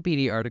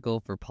Wikipedia article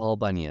for Paul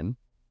Bunyan.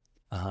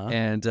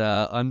 And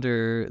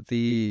under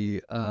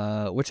the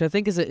which I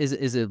think is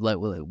like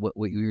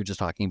what you were just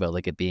talking about,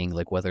 like it being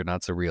like whether or not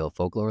it's a real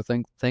folklore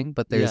thing.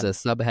 But there's a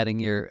subheading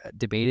here: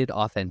 debated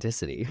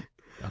authenticity.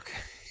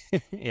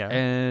 Okay. Yeah.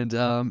 And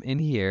in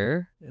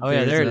here,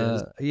 there it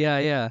is.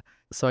 Yeah.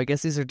 So I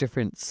guess these are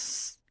different,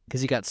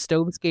 because you got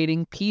stove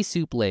skating, pea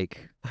soup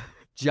lake,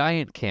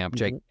 giant camp,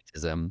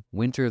 gigantism,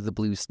 winter of the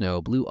blue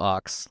snow, blue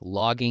ox,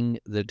 logging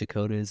the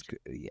Dakotas,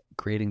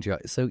 creating.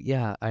 So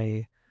yeah,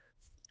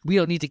 we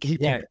don't need to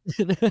keep. Yeah.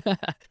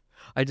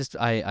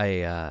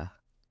 I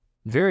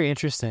Very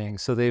interesting.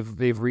 So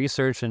they've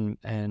researched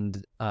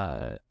and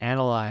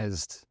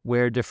analyzed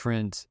where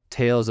different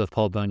tales of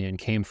Paul Bunyan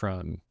came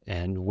from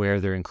and where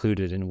they're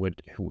included in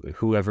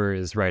whoever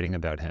is writing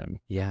about him.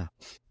 Yeah.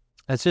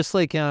 It's just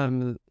like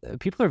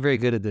people are very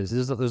good at this.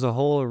 There's a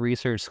whole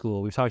research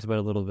school. We've talked about it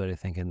a little bit, I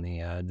think, in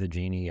the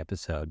Genie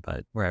episode,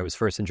 but where I was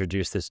first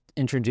introduced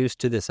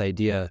to this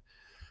idea.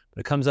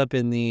 But it comes up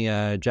in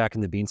the Jack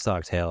and the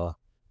Beanstalk tale,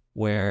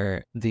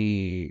 where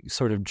the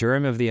sort of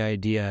germ of the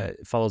idea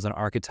follows an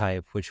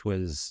archetype which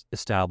was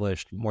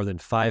established more than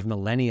 5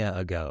 millennia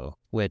ago,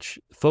 which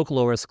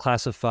folklorists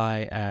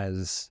classify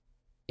as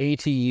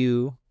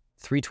ATU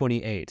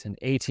 328. And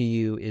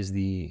ATU is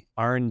the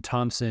Arne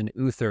Thompson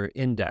Uther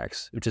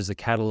Index, which is a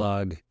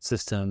catalog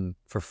system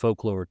for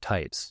folklore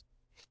types,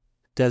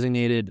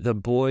 designated the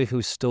boy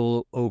who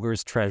stole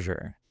ogre's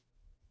treasure.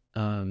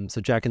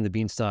 So Jack and the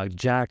Beanstalk,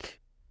 Jack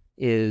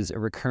is a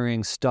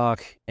recurring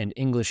stock and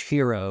English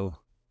hero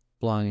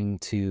belonging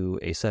to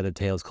a set of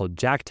tales called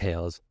Jack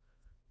Tales.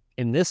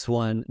 In this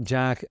one,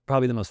 Jack,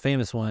 probably the most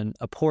famous one,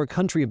 a poor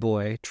country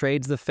boy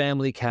trades the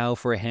family cow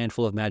for a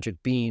handful of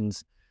magic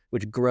beans,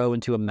 which grow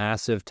into a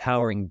massive,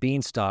 towering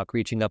beanstalk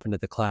reaching up into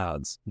the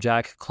clouds.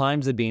 Jack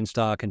climbs the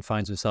beanstalk and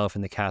finds himself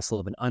in the castle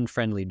of an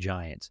unfriendly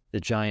giant. The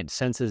giant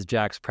senses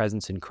Jack's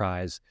presence and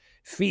cries,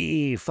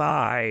 "Fee,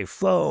 fi,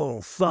 fo,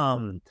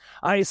 fum,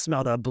 I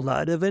smell the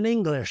blood of an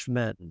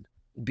Englishman.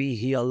 Be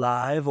he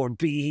alive or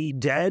be he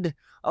dead,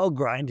 I'll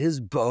grind his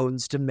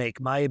bones to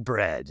make my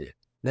bread."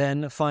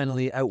 Then,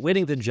 finally,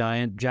 outwitting the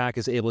giant, Jack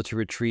is able to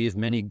retrieve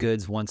many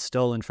goods once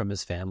stolen from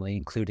his family,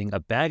 including a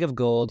bag of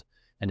gold,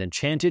 an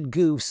enchanted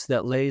goose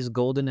that lays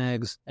golden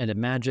eggs, and a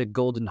magic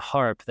golden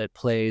harp that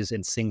plays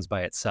and sings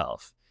by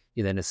itself.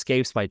 He then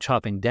escapes by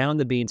chopping down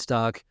the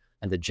beanstalk,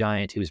 and the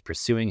giant who is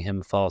pursuing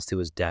him falls to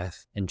his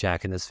death, and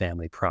Jack and his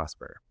family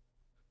prosper.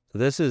 So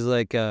this is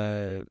like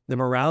the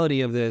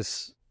morality of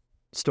this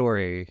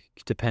story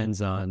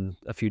depends on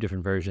a few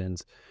different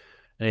versions.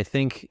 And I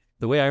think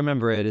the way I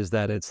remember it is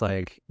that it's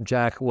like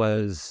Jack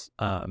was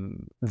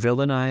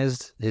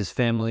villainized. His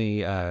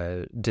family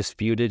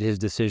disputed his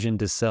decision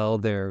to sell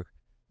their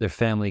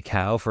family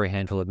cow for a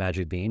handful of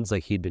magic beans,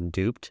 like he'd been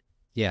duped.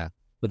 Yeah.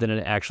 But then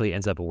it actually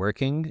ends up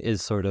working,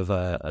 is sort of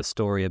a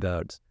story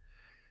about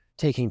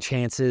taking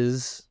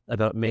chances,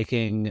 about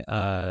making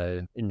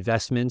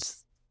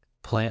investments,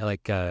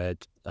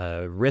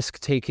 risk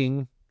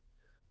taking,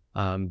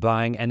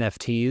 buying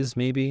NFTs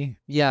maybe.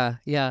 Yeah.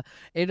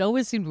 It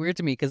always seemed weird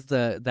to me because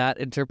that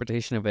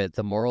interpretation of it,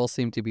 the moral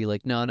seemed to be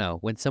like, no.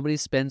 When somebody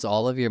spends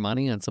all of your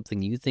money on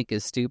something you think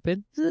is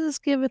stupid,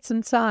 just give it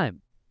some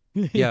time.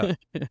 Yeah.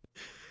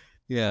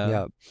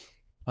 Yeah.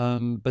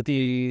 But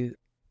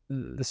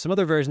some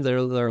other versions that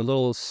are a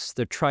little,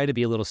 they try to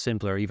be a little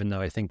simpler, even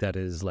though I think that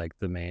is like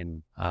the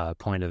main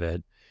point of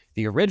it.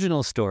 The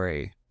original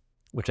story,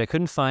 which I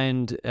couldn't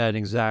find an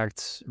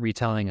exact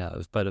retelling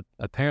of, but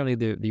apparently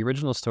the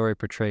original story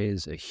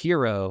portrays a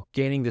hero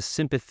gaining the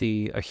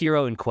sympathy, a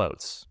hero in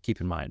quotes,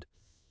 keep in mind,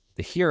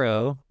 the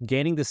hero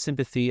gaining the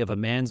sympathy of a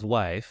man's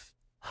wife,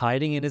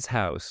 hiding in his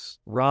house,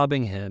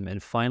 robbing him,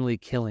 and finally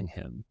killing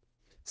him.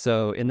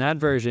 So in that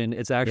version,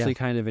 it's actually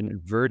kind of an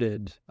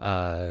inverted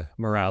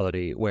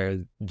morality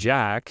where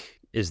Jack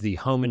is the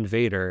home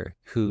invader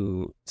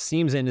who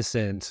seems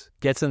innocent,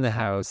 gets in the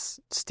house,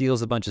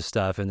 steals a bunch of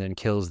stuff, and then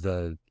kills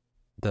the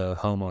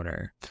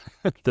homeowner,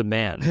 the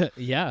man.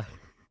 Yeah.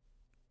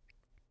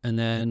 And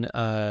then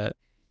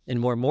in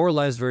more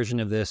moralized version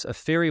of this, a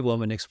fairy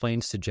woman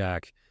explains to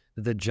Jack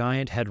that the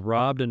giant had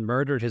robbed and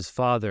murdered his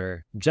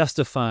father,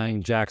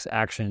 justifying Jack's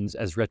actions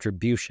as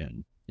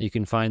retribution. You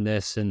can find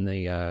this in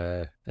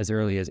the as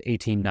early as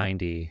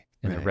 1890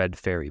 in the Red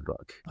Fairy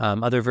book.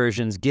 Other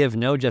versions give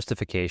no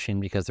justification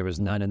because there was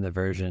none in the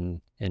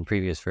version in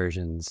previous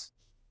versions,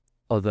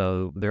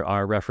 although there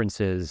are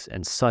references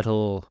and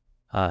subtle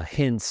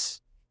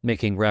hints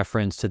making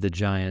reference to the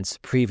giant's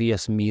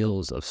previous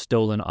meals of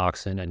stolen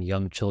oxen and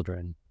young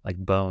children, like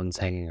bones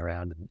hanging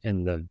around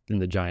in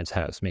the giant's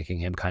house, making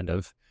him kind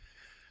of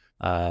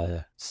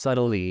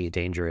subtly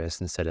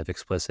dangerous instead of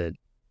explicit.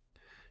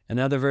 And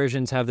other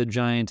versions have the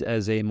giant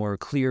as a more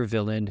clear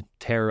villain,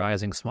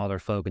 terrorizing smaller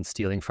folk and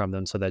stealing from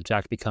them so that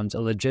Jack becomes a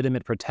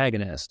legitimate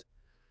protagonist.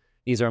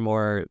 These are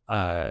more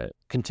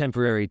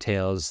contemporary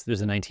tales.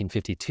 There's a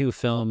 1952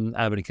 film,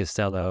 Abbott and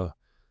Costello,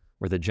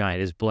 where the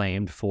giant is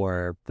blamed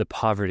for the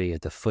poverty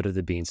at the foot of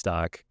the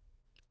beanstalk,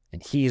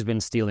 and he's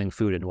been stealing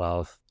food and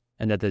wealth,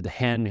 and that the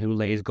hen who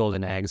lays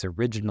golden eggs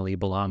originally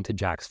belonged to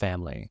Jack's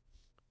family.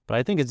 But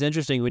I think it's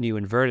interesting when you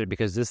invert it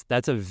because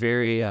that's a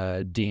very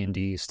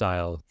D&D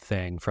style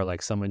thing for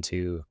like someone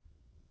to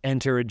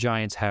enter a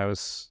giant's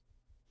house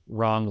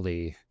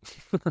wrongly.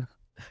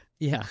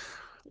 Yeah.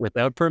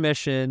 Without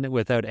permission,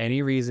 without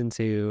any reason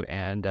to,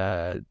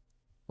 and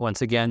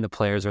once again, the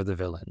players are the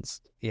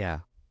villains. Yeah.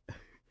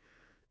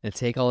 And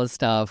take all his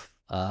stuff,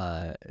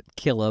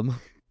 kill him.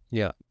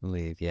 Yeah.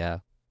 Leave, yeah.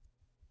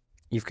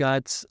 You've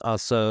got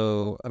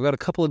also, I've got a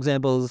couple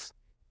examples,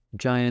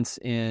 giants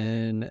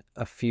in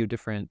a few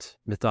different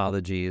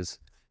mythologies.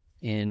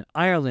 In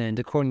Ireland,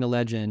 according to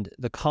legend,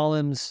 the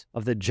columns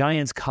of the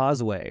Giant's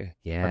Causeway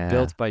are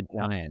built by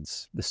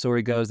giants. The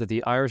story goes that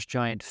the Irish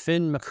giant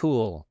Finn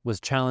McCool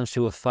was challenged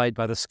to a fight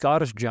by the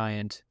Scottish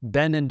giant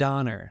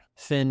Ben-and-Donner.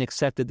 Finn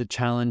accepted the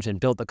challenge and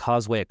built the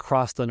causeway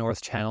across the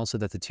North Channel so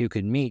that the two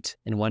could meet.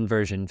 In one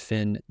version,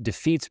 Finn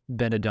defeats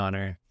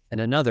Ben-and-Donner. In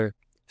another,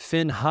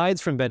 Finn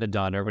hides from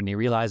Ben-and-Donner when he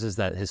realizes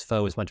that his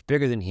foe is much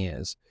bigger than he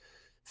is.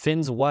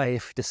 Finn's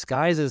wife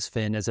disguises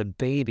Finn as a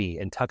baby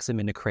and tucks him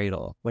in a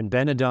cradle. When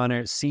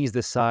Ben-and-Donner sees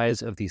the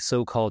size of the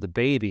so-called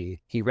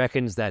baby, he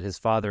reckons that his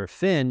father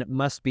Finn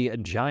must be a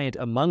giant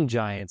among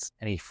giants,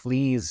 and he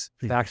flees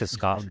back to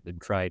Scotland in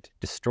fright,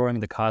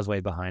 destroying the causeway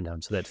behind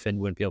him so that Finn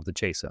wouldn't be able to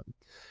chase him.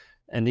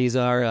 And these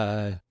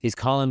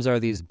columns are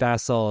these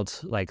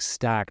basalt, like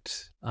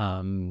stacked,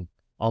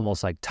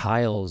 almost like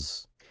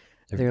tiles.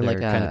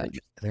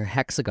 They're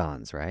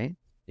hexagons, right?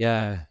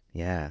 Yeah.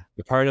 Yeah.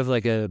 They're part of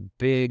like a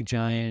big,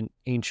 giant,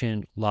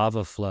 ancient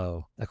lava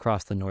flow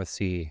across the North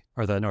Sea,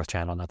 or the North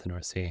Channel, not the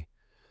North Sea.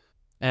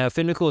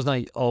 Finn McCool is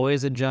not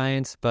always a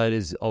giant, but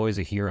is always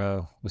a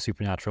hero with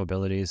supernatural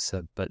abilities,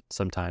 but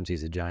sometimes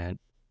he's a giant.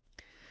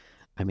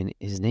 I mean,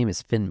 his name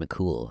is Finn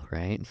McCool,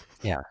 right?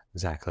 Yeah,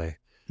 exactly.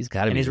 He's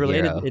got to be he's a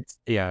related.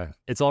 Hero.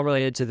 It's all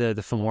related to the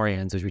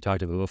Fomorians, which we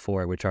talked about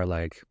before, which are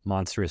like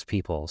monstrous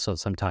people. So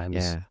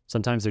sometimes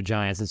they're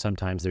giants, and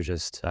sometimes they're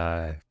just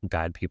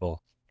bad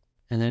people.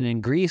 And then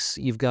in Greece,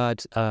 you've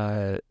got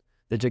the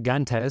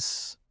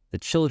Gigantes, the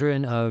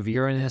children of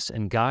Uranus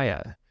and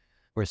Gaia,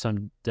 where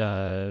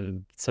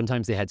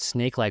sometimes they had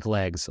snake-like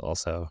legs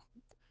also.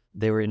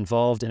 They were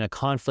involved in a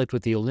conflict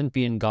with the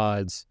Olympian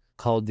gods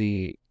called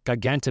the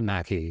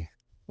Gigantomachy,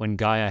 when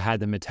Gaia had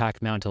them attack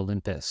Mount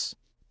Olympus.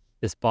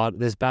 This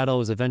battle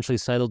was eventually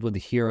settled when the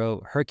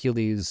hero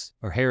Heracles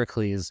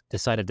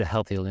decided to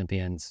help the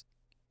Olympians.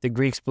 The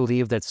Greeks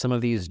believed that some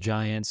of these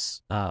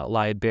giants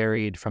lie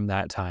buried from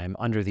that time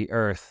under the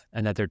earth,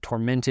 and that their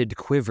tormented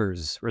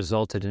quivers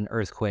resulted in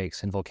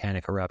earthquakes and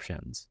volcanic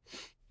eruptions.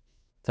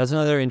 That's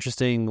another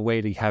interesting way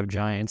to have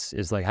giants,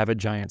 is like have a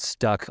giant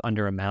stuck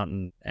under a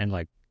mountain and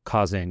like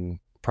causing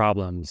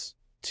problems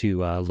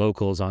to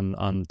locals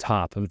on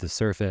top of the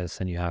surface,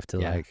 and you have to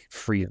like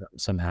free them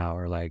somehow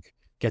or like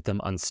get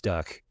them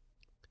unstuck.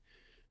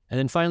 And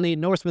then finally,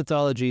 Norse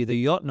mythology,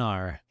 the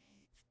Jotnar.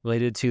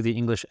 related to the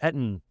English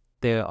Eton.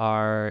 They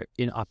are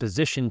in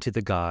opposition to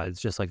the gods,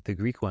 just like the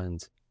Greek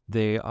ones.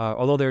 They are,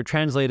 although they're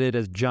translated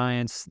as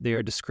giants, they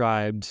are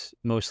described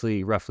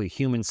mostly roughly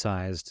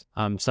human-sized.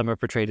 Some are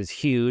portrayed as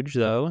huge,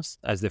 though,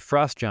 as the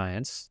frost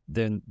giants.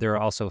 Then there are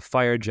also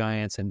fire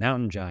giants and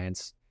mountain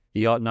giants.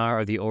 The Jotnar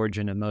are the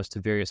origin of most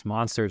of various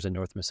monsters in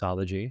Norse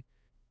mythology.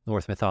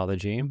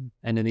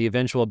 And in the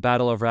eventual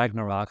Battle of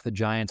Ragnarok, the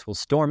giants will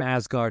storm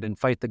Asgard and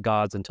fight the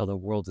gods until the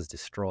world is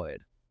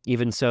destroyed.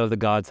 Even so, the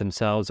gods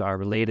themselves are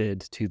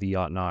related to the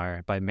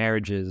Jotnar by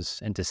marriages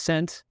and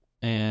descent,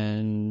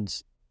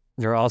 and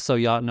there are also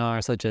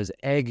Jotnar such as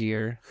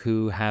Aegir,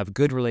 who have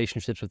good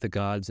relationships with the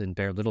gods and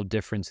bear little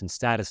difference in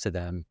status to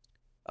them.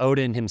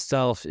 Odin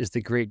himself is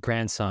the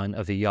great-grandson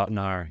of the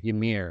Jotnar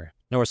Ymir.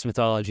 Norse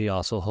mythology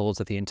also holds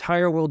that the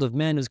entire world of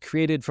men was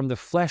created from the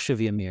flesh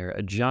of Ymir,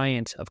 a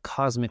giant of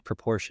cosmic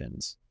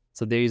proportions.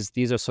 So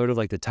these are sort of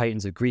like the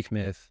titans of Greek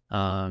myth,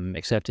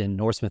 except in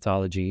Norse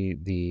mythology,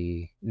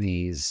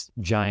 these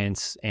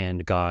giants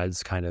and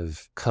gods kind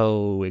of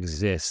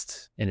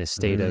coexist in a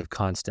state of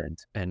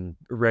constant and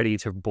ready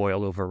to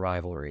boil over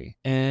rivalry.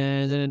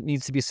 And then it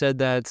needs to be said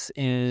that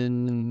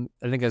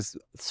I think as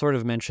sort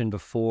of mentioned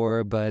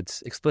before,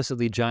 but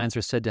explicitly giants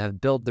are said to have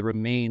built the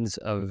remains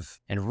of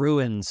and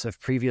ruins of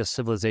previous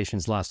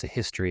civilizations lost to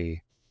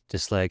history,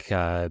 just like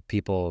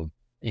people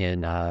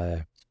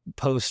in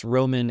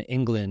post-Roman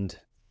England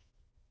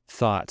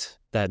thought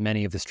that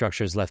many of the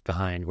structures left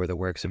behind were the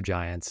works of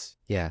giants.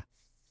 Yeah.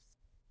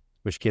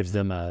 Which gives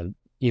them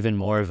even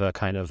more of a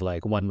kind of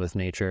like one with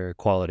nature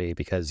quality,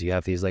 because you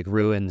have these like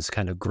ruins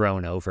kind of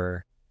grown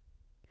over,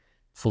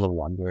 full of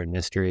wonder and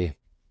mystery.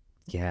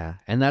 Yeah.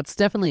 And that's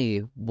definitely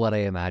what I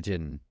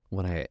imagine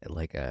when I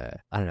like, I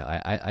don't know,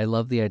 I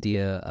love the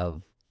idea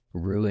of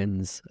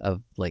ruins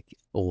of like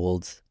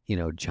old,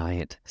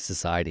 giant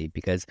society,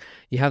 because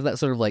you have that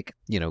sort of like,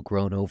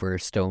 grown over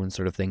stone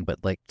sort of thing, but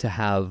like to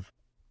have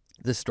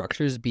the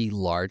structures be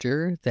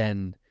larger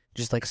than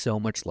just like so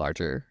much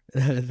larger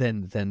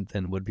than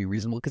would be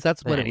reasonable, because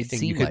that's what it would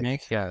seem like.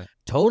 Make. Yeah,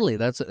 totally.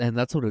 That's what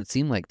it would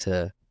seem like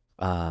to,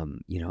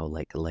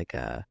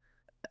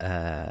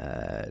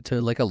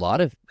 to like a lot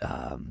of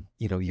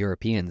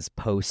Europeans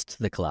post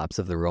the collapse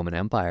of the Roman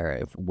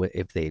Empire,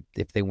 if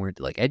they weren't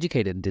like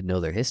educated and didn't know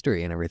their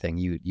history and everything,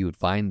 you would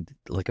find,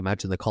 like,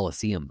 imagine the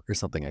Colosseum or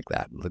something like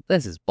that. Like,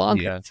 this is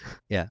bonkers.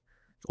 Yeah.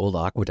 Old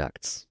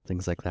aqueducts,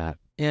 things like that.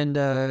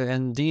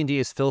 And D&D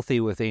is filthy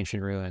with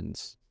ancient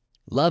ruins.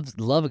 Love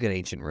a good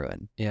ancient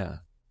ruin. Yeah.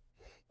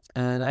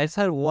 And I just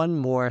had one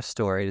more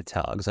story to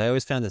tell, because I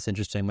always found this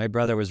interesting. My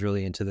brother was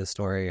really into this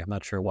story. I'm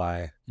not sure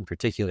why in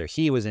particular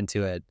he was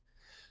into it,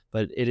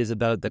 but it is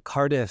about the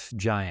Cardiff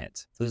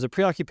giant. So there's a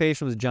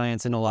preoccupation with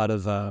giants in a lot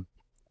of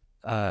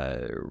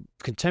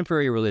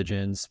contemporary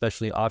religions,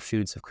 especially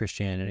offshoots of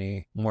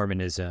Christianity,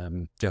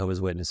 Mormonism,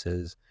 Jehovah's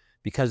Witnesses,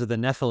 because of the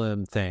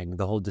Nephilim thing,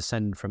 the whole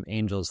descended from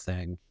angels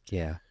thing.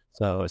 Yeah.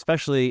 So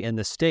especially in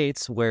the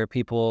States, where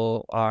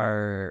people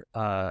are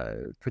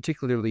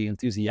particularly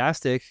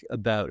enthusiastic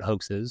about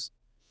hoaxes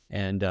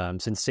and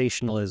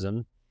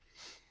sensationalism,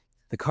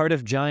 the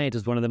Cardiff Giant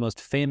is one of the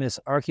most famous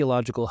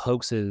archaeological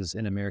hoaxes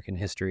in American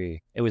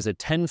history. It was a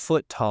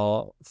 10-foot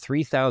tall,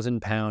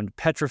 3,000-pound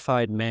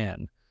petrified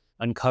man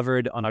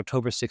uncovered on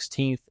October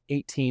 16th,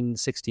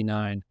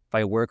 1869,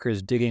 by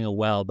workers digging a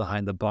well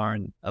behind the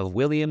barn of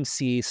William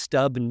C.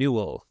 Stubb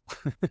Newell.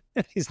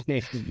 His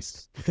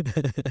names.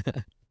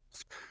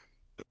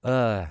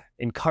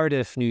 In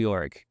Cardiff, New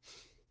York.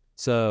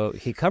 So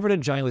he covered a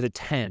giant with a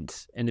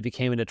tent, and it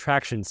became an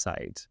attraction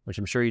site, which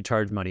I'm sure he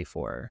charged money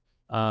for.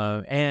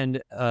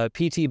 And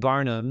P.T.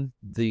 Barnum,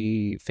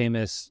 the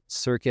famous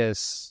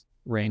circus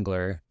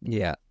wrangler,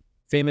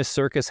 famous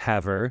circus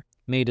haver,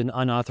 made an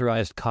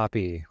unauthorized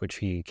copy, which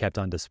he kept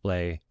on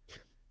display,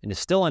 and is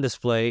still on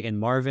display in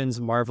Marvin's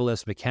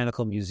Marvelous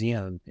Mechanical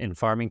Museum in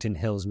Farmington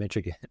Hills,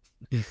 Michigan.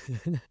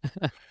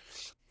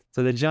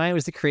 So the giant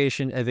was the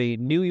creation of a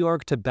New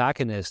York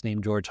tobacconist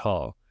named George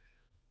Hull.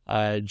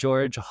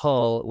 George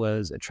Hull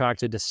was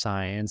attracted to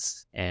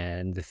science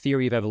and the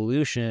theory of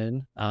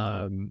evolution,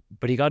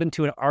 but he got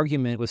into an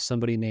argument with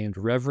somebody named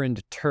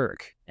Reverend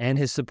Turk and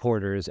his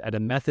supporters at a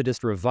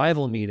Methodist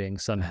revival meeting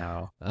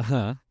somehow,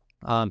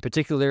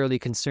 particularly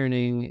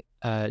concerning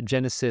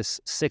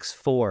Genesis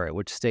 6:4,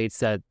 which states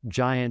that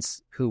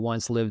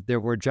there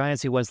were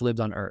giants who once lived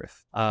on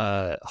Earth.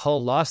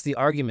 Hull lost the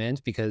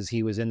argument because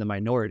he was in the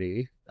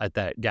minority at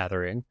that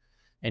gathering,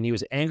 and he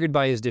was angered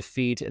by his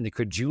defeat and the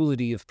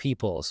credulity of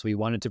people, so he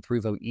wanted to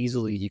prove how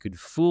easily he could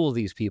fool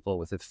these people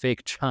with a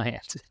fake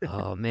giant.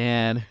 Oh,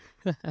 man.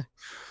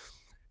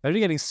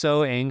 Imagine getting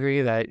so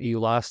angry that you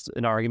lost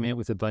an argument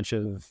with a bunch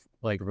of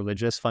like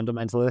religious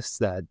fundamentalists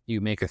that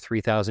you make a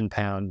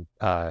 3,000-pound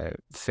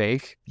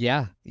fake.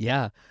 Yeah.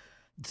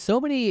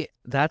 So many.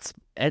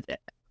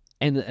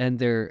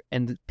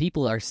 And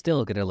people are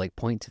still gonna like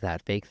point to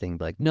that fake thing,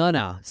 like,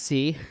 no,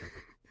 see.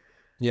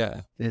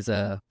 Yeah,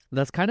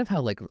 that's kind of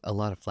how like a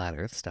lot of flat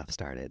Earth stuff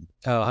started.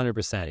 Oh,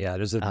 100%. Yeah,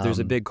 there's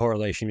a big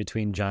correlation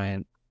between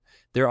giant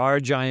There are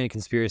giant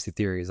conspiracy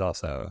theories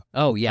also.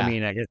 Oh yeah. I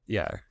mean, I guess,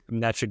 yeah. I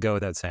mean, that should go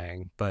without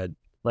saying. But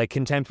like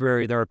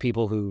contemporary, there are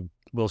people who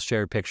will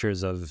share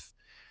pictures of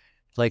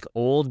like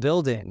old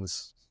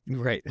buildings,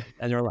 Right.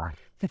 and they're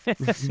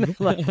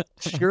like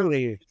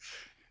surely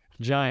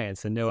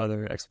giants and no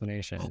other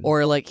explanation.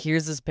 Or like,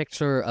 here's this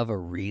picture of a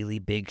really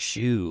big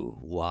shoe.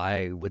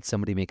 Why would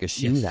somebody make a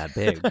shoe that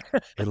big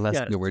unless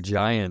there were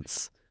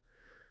giants?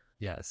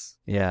 Yes.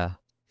 Yeah.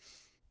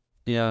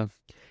 Yeah.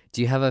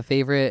 Do you have a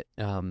favorite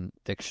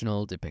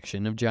fictional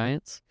depiction of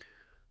giants?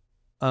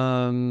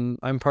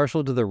 I'm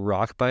partial to the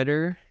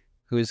Rockbiter,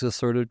 who is a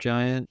sort of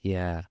giant.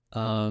 Yeah.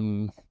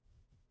 I'm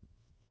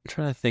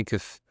trying to think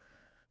if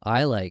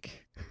I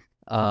like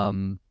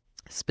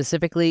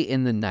specifically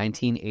in the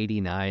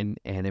 1989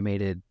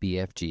 animated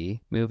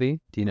BFG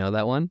movie. Do you know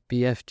that one?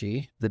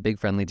 BFG, The Big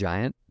Friendly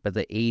Giant, but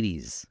the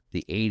 80s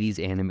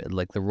anime,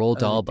 like the Roald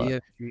Dahl book.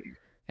 BFG.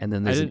 And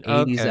then there's an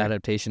 80s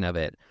adaptation of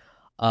it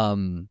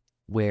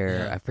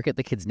where I forget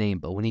the kid's name,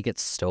 but when he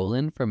gets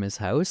stolen from his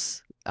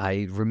house,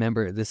 I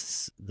remember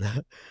this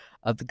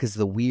because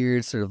the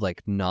weird sort of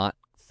like not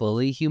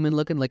fully human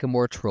looking, like a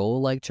more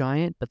troll like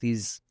giant, but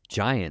these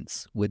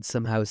giants would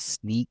somehow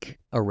sneak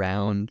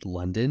around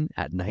London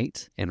at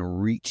night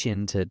and reach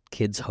into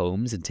kids'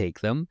 homes and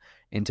take them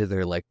into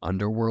their like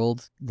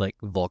underworld, like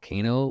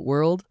volcano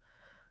world.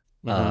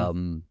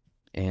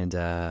 And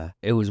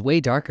it was way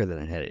darker than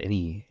it had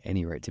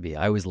any right to be.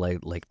 I always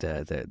liked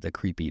the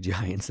creepy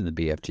giants in the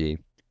BFG.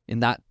 In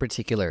that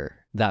particular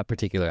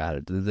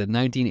attitude, the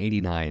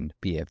 1989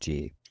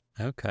 BFG.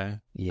 Okay.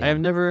 Yeah. I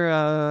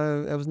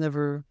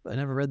never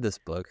read this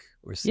book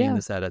or seen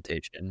this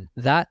adaptation.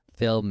 That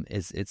film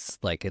it's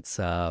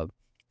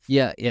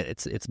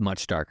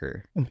much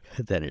darker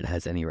than it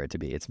has any right to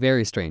be. It's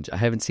very strange. I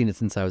haven't seen it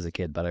since I was a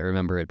kid, but I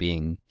remember it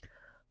being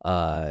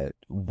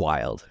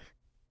wild.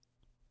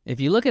 If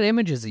you look at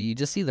images, you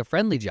just see the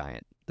friendly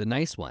giant, the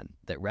nice one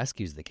that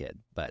rescues the kid.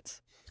 But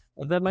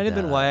that might have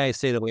been why I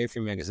stayed away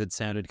from it, because it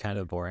sounded kind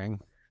of boring.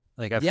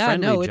 Like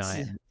friendly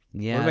giant.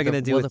 Yeah, what am I going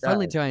to do with the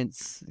friendly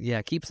giants,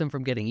 keeps them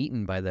from getting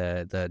eaten by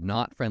the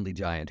not friendly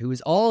giant, who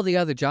is all the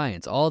other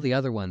giants. All the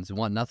other ones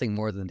want nothing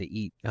more than to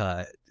eat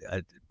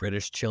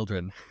British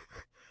children.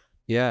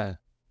 Yeah.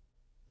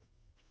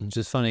 It's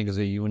just funny because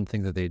you wouldn't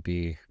think that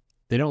they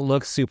don't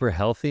look super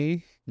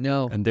healthy.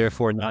 No. And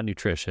therefore not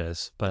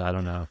nutritious, but I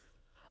don't know.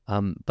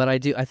 But I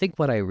think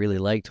what I really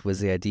liked was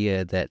the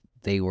idea that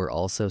they were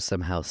also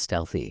somehow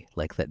stealthy,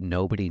 like that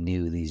nobody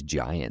knew these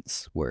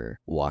giants were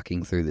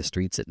walking through the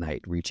streets at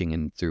night, reaching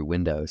in through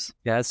windows.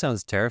 Yeah, that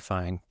sounds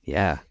terrifying.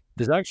 Yeah.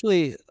 There's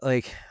actually,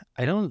 like,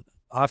 I don't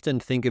often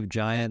think of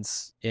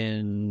giants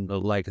in,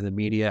 like, the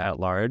media at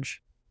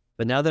large.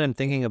 But now that I'm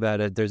thinking about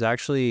it, there's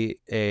actually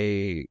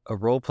a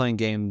role-playing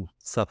game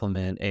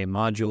supplement, a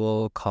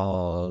module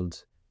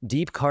called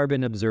Deep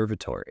Carbon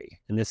Observatory.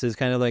 And this is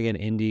kind of like an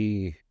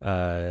indie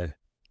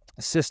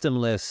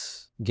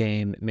systemless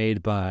game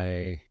made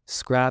by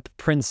Scrap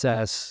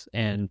Princess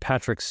and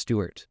Patrick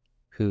Stewart,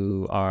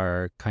 who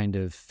are kind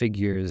of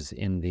figures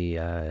in the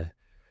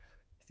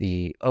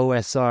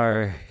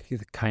OSR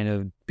kind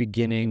of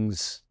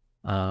beginnings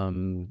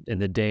in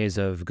the days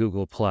of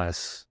Google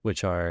Plus,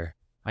 which are,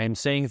 I am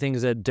saying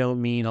things that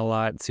don't mean a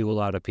lot to a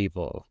lot of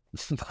people,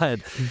 but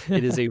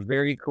it is a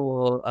very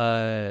cool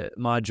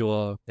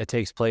module that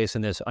takes place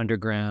in this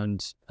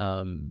underground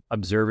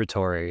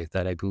observatory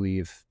that I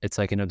believe it's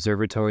like an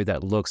observatory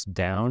that looks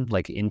down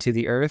like into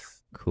the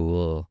earth.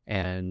 Cool.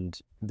 And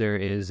there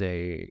is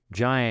a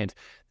giant.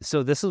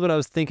 So this is what I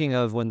was thinking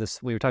of when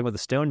we were talking about the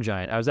stone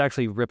giant. I was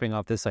actually ripping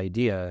off this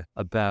idea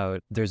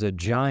about there's a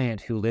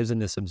giant who lives in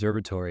this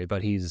observatory,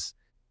 but he's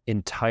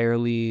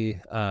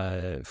entirely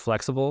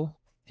flexible.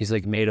 He's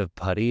like made of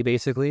putty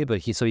basically, but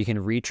he can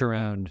reach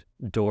around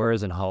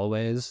doors and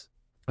hallways,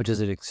 which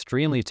is an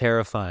extremely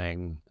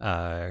terrifying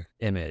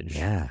image.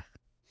 Yeah.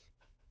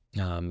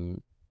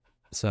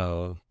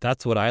 So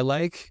that's what I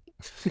like,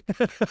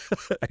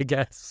 I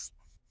guess.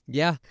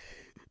 Yeah.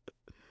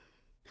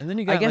 And then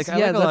you got, like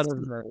a lot of.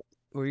 What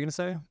were you gonna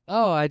say?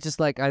 Oh, I just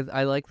like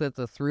I like that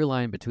the through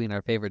line between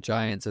our favorite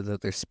giants is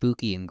that they're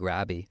spooky and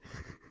grabby.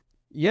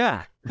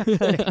 Yeah.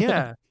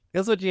 Yeah.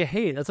 That's what you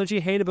hate. That's what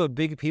you hate about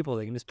big people.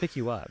 They can just pick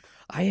you up.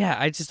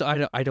 I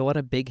don't want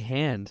a big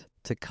hand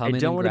to come in. I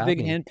don't want a big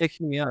me. hand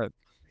picking me up.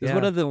 Yeah.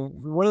 One of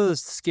the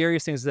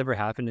scariest things that ever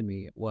happened to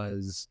me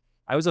was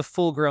I was a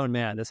full grown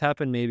man. This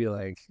happened maybe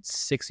like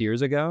 6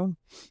 years ago.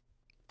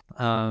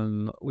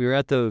 We were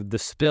at the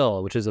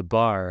Spill, which is a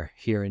bar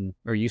here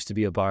used to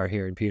be a bar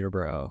here in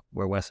Peterborough,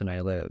 where Wes and I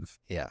live.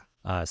 Yeah.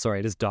 Sorry,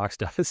 I just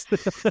doxed us.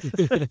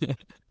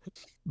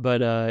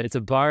 But it's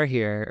a bar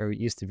here, or it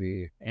used to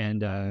be,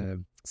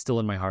 and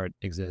still in my heart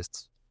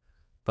exists.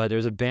 But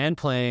there's a band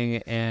playing,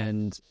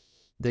 and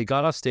they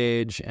got off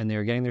stage, and they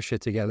were getting their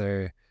shit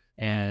together,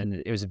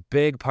 and it was a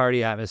big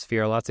party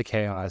atmosphere, lots of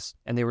chaos,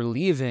 and they were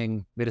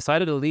leaving. They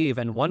decided to leave,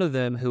 and one of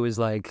them, who was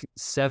like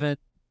 7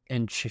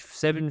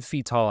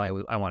 feet tall,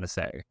 I want to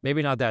say,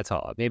 maybe not that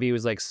tall, maybe he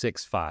was like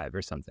 6'5"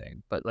 or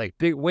something, but like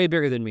way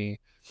bigger than me.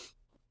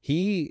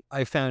 He,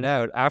 I found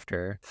out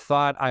after,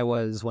 thought I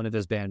was one of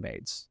his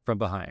bandmates from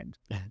behind.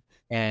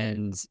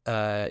 And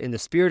in the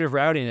spirit of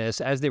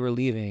rowdiness, as they were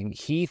leaving,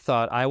 he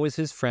thought I was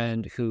his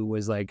friend who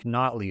was like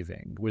not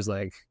leaving, was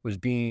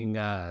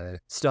being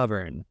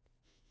stubborn.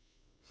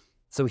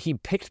 So he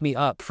picked me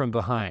up from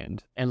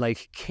behind and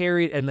like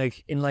carried and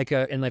like in like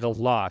a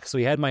lock. So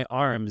he had my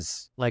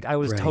arms, like I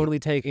was totally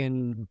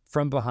taken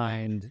from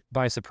behind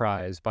by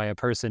surprise by a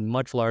person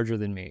much larger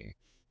than me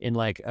in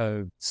like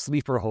a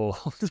sleeper hole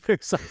or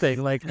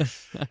something. Like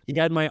he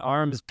had my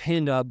arms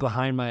pinned up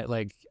behind my,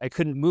 like I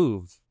couldn't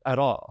move at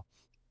all.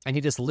 And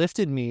he just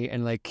lifted me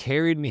and like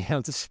carried me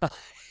outside.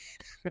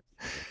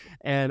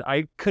 And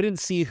I couldn't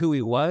see who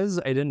he was.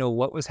 I didn't know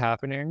what was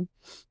happening.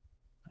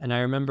 And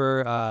I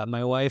remember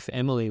my wife,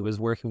 Emily, was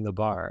working the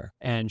bar,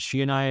 and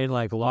she and I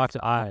like locked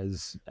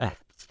eyes.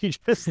 She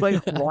just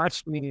like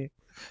watched me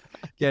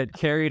get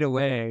carried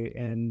away,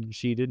 and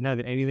she didn't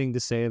have anything to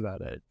say about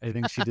it. I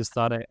think she just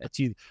thought I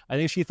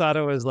think she thought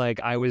it was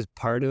like I was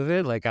part of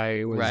it, like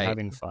I was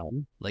having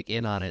fun. Like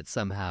in on it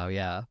somehow,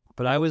 yeah.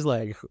 But I was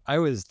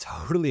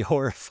totally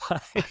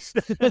horrified.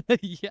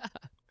 Yeah.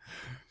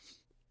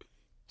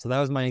 So that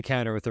was my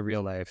encounter with a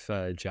real life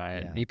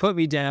giant. Yeah. He put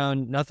me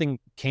down. Nothing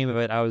came of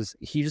it.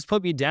 He just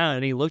put me down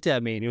and he looked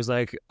at me and he was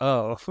like,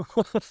 "Oh."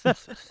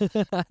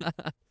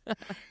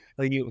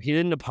 Like he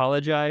didn't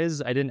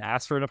apologize. I didn't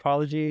ask for an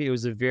apology. It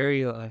was a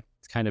very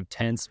kind of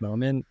tense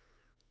moment.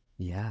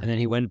 Yeah. And then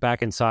he went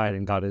back inside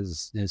and got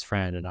his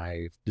friend, and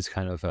I just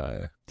kind of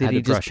did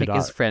he just pick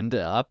his friend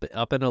up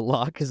in a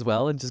lock as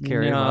well and just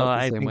carry him out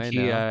the same way?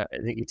 I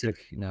think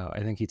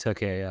he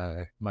took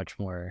a much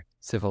more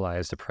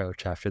civilized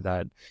approach after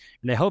that,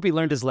 and I hope he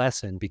learned his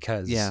lesson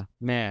because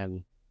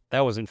man,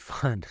 that wasn't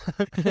fun.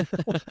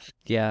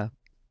 Yeah,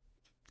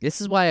 this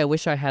is why I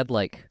wish I had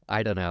like,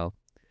 I don't know.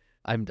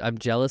 I'm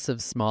jealous of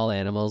small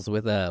animals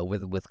with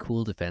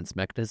cool defense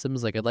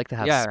mechanisms. Like I'd like to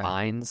have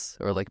spines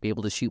or like be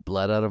able to shoot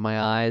blood out of my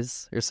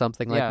eyes or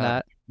something like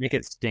that. Make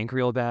it stink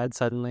real bad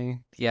suddenly.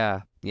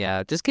 Yeah.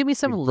 Just give me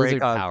some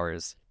lizard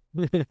powers.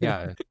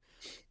 Yeah.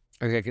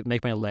 Or I could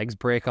make my legs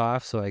break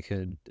off so I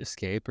could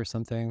escape or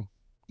something.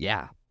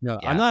 Yeah.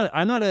 No, yeah.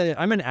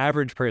 I'm an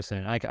average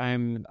person. Like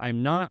I'm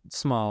not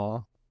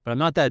small, but I'm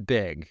not that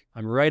big.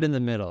 I'm right in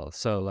the middle.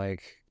 So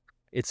like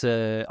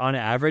on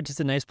average, it's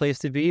a nice place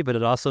to be, but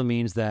it also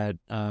means that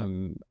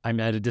I'm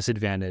at a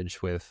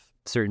disadvantage with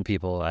certain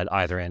people at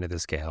either end of the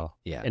scale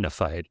in a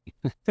fight.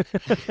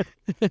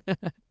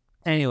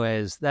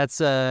 Anyways,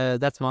 that's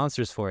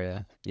Monsters for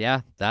you.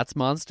 Yeah, that's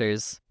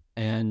Monsters.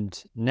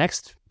 And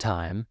next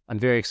time, I'm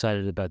very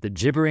excited about the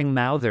Gibbering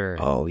Mouther.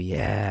 Oh,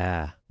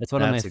 yeah. That's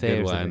one of my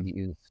favorites that I've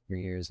used for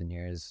years and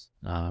years.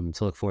 So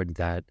look forward to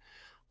that.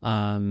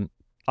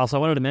 Also,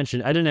 I wanted to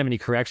mention, I didn't have any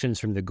corrections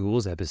from the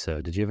Ghouls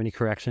episode. Did you have any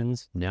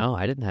corrections? No,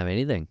 I didn't have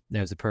anything. It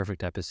was a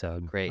perfect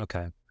episode. Great.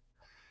 Okay.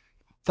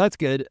 That's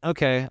good.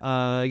 Okay.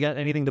 You got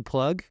anything to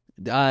plug?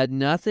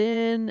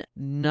 Nothing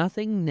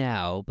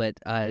now, but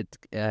I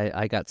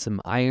got some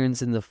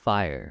irons in the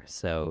fire.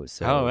 So.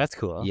 Oh, that's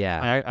cool.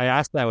 Yeah. I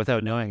asked that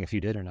without knowing if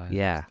you did or not.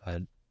 Yeah.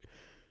 But,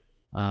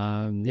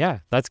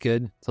 that's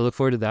good. So look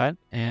forward to that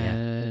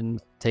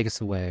and take us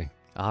away.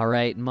 All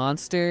right,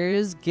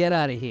 monsters, get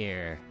out of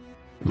here.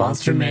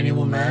 Monster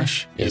Manual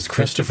MASH is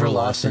Christopher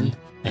Lawson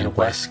and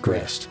Wes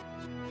Grist.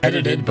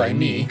 Edited by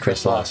me,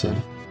 Chris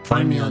Lawson.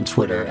 Find me on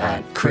Twitter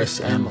at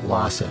Chris M.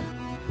 Lawson.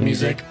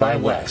 Music by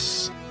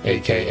Wes,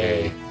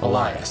 a.k.a.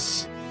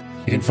 Elias.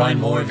 You can find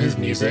more of his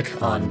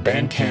music on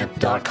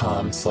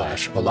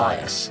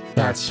bandcamp.com/Elias.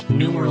 That's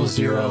numeral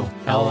 0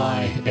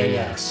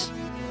 LIAS.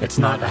 It's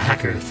not a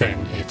hacker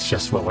thing, it's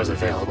just what was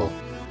available.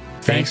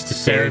 Thanks to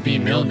Sarah B.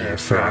 Milner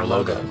for our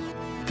logo.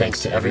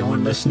 Thanks to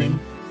everyone listening,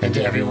 and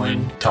to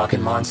everyone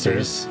talking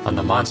monsters on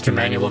the Monster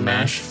Manual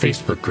MASH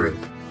Facebook group.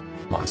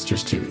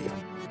 Monsters to you.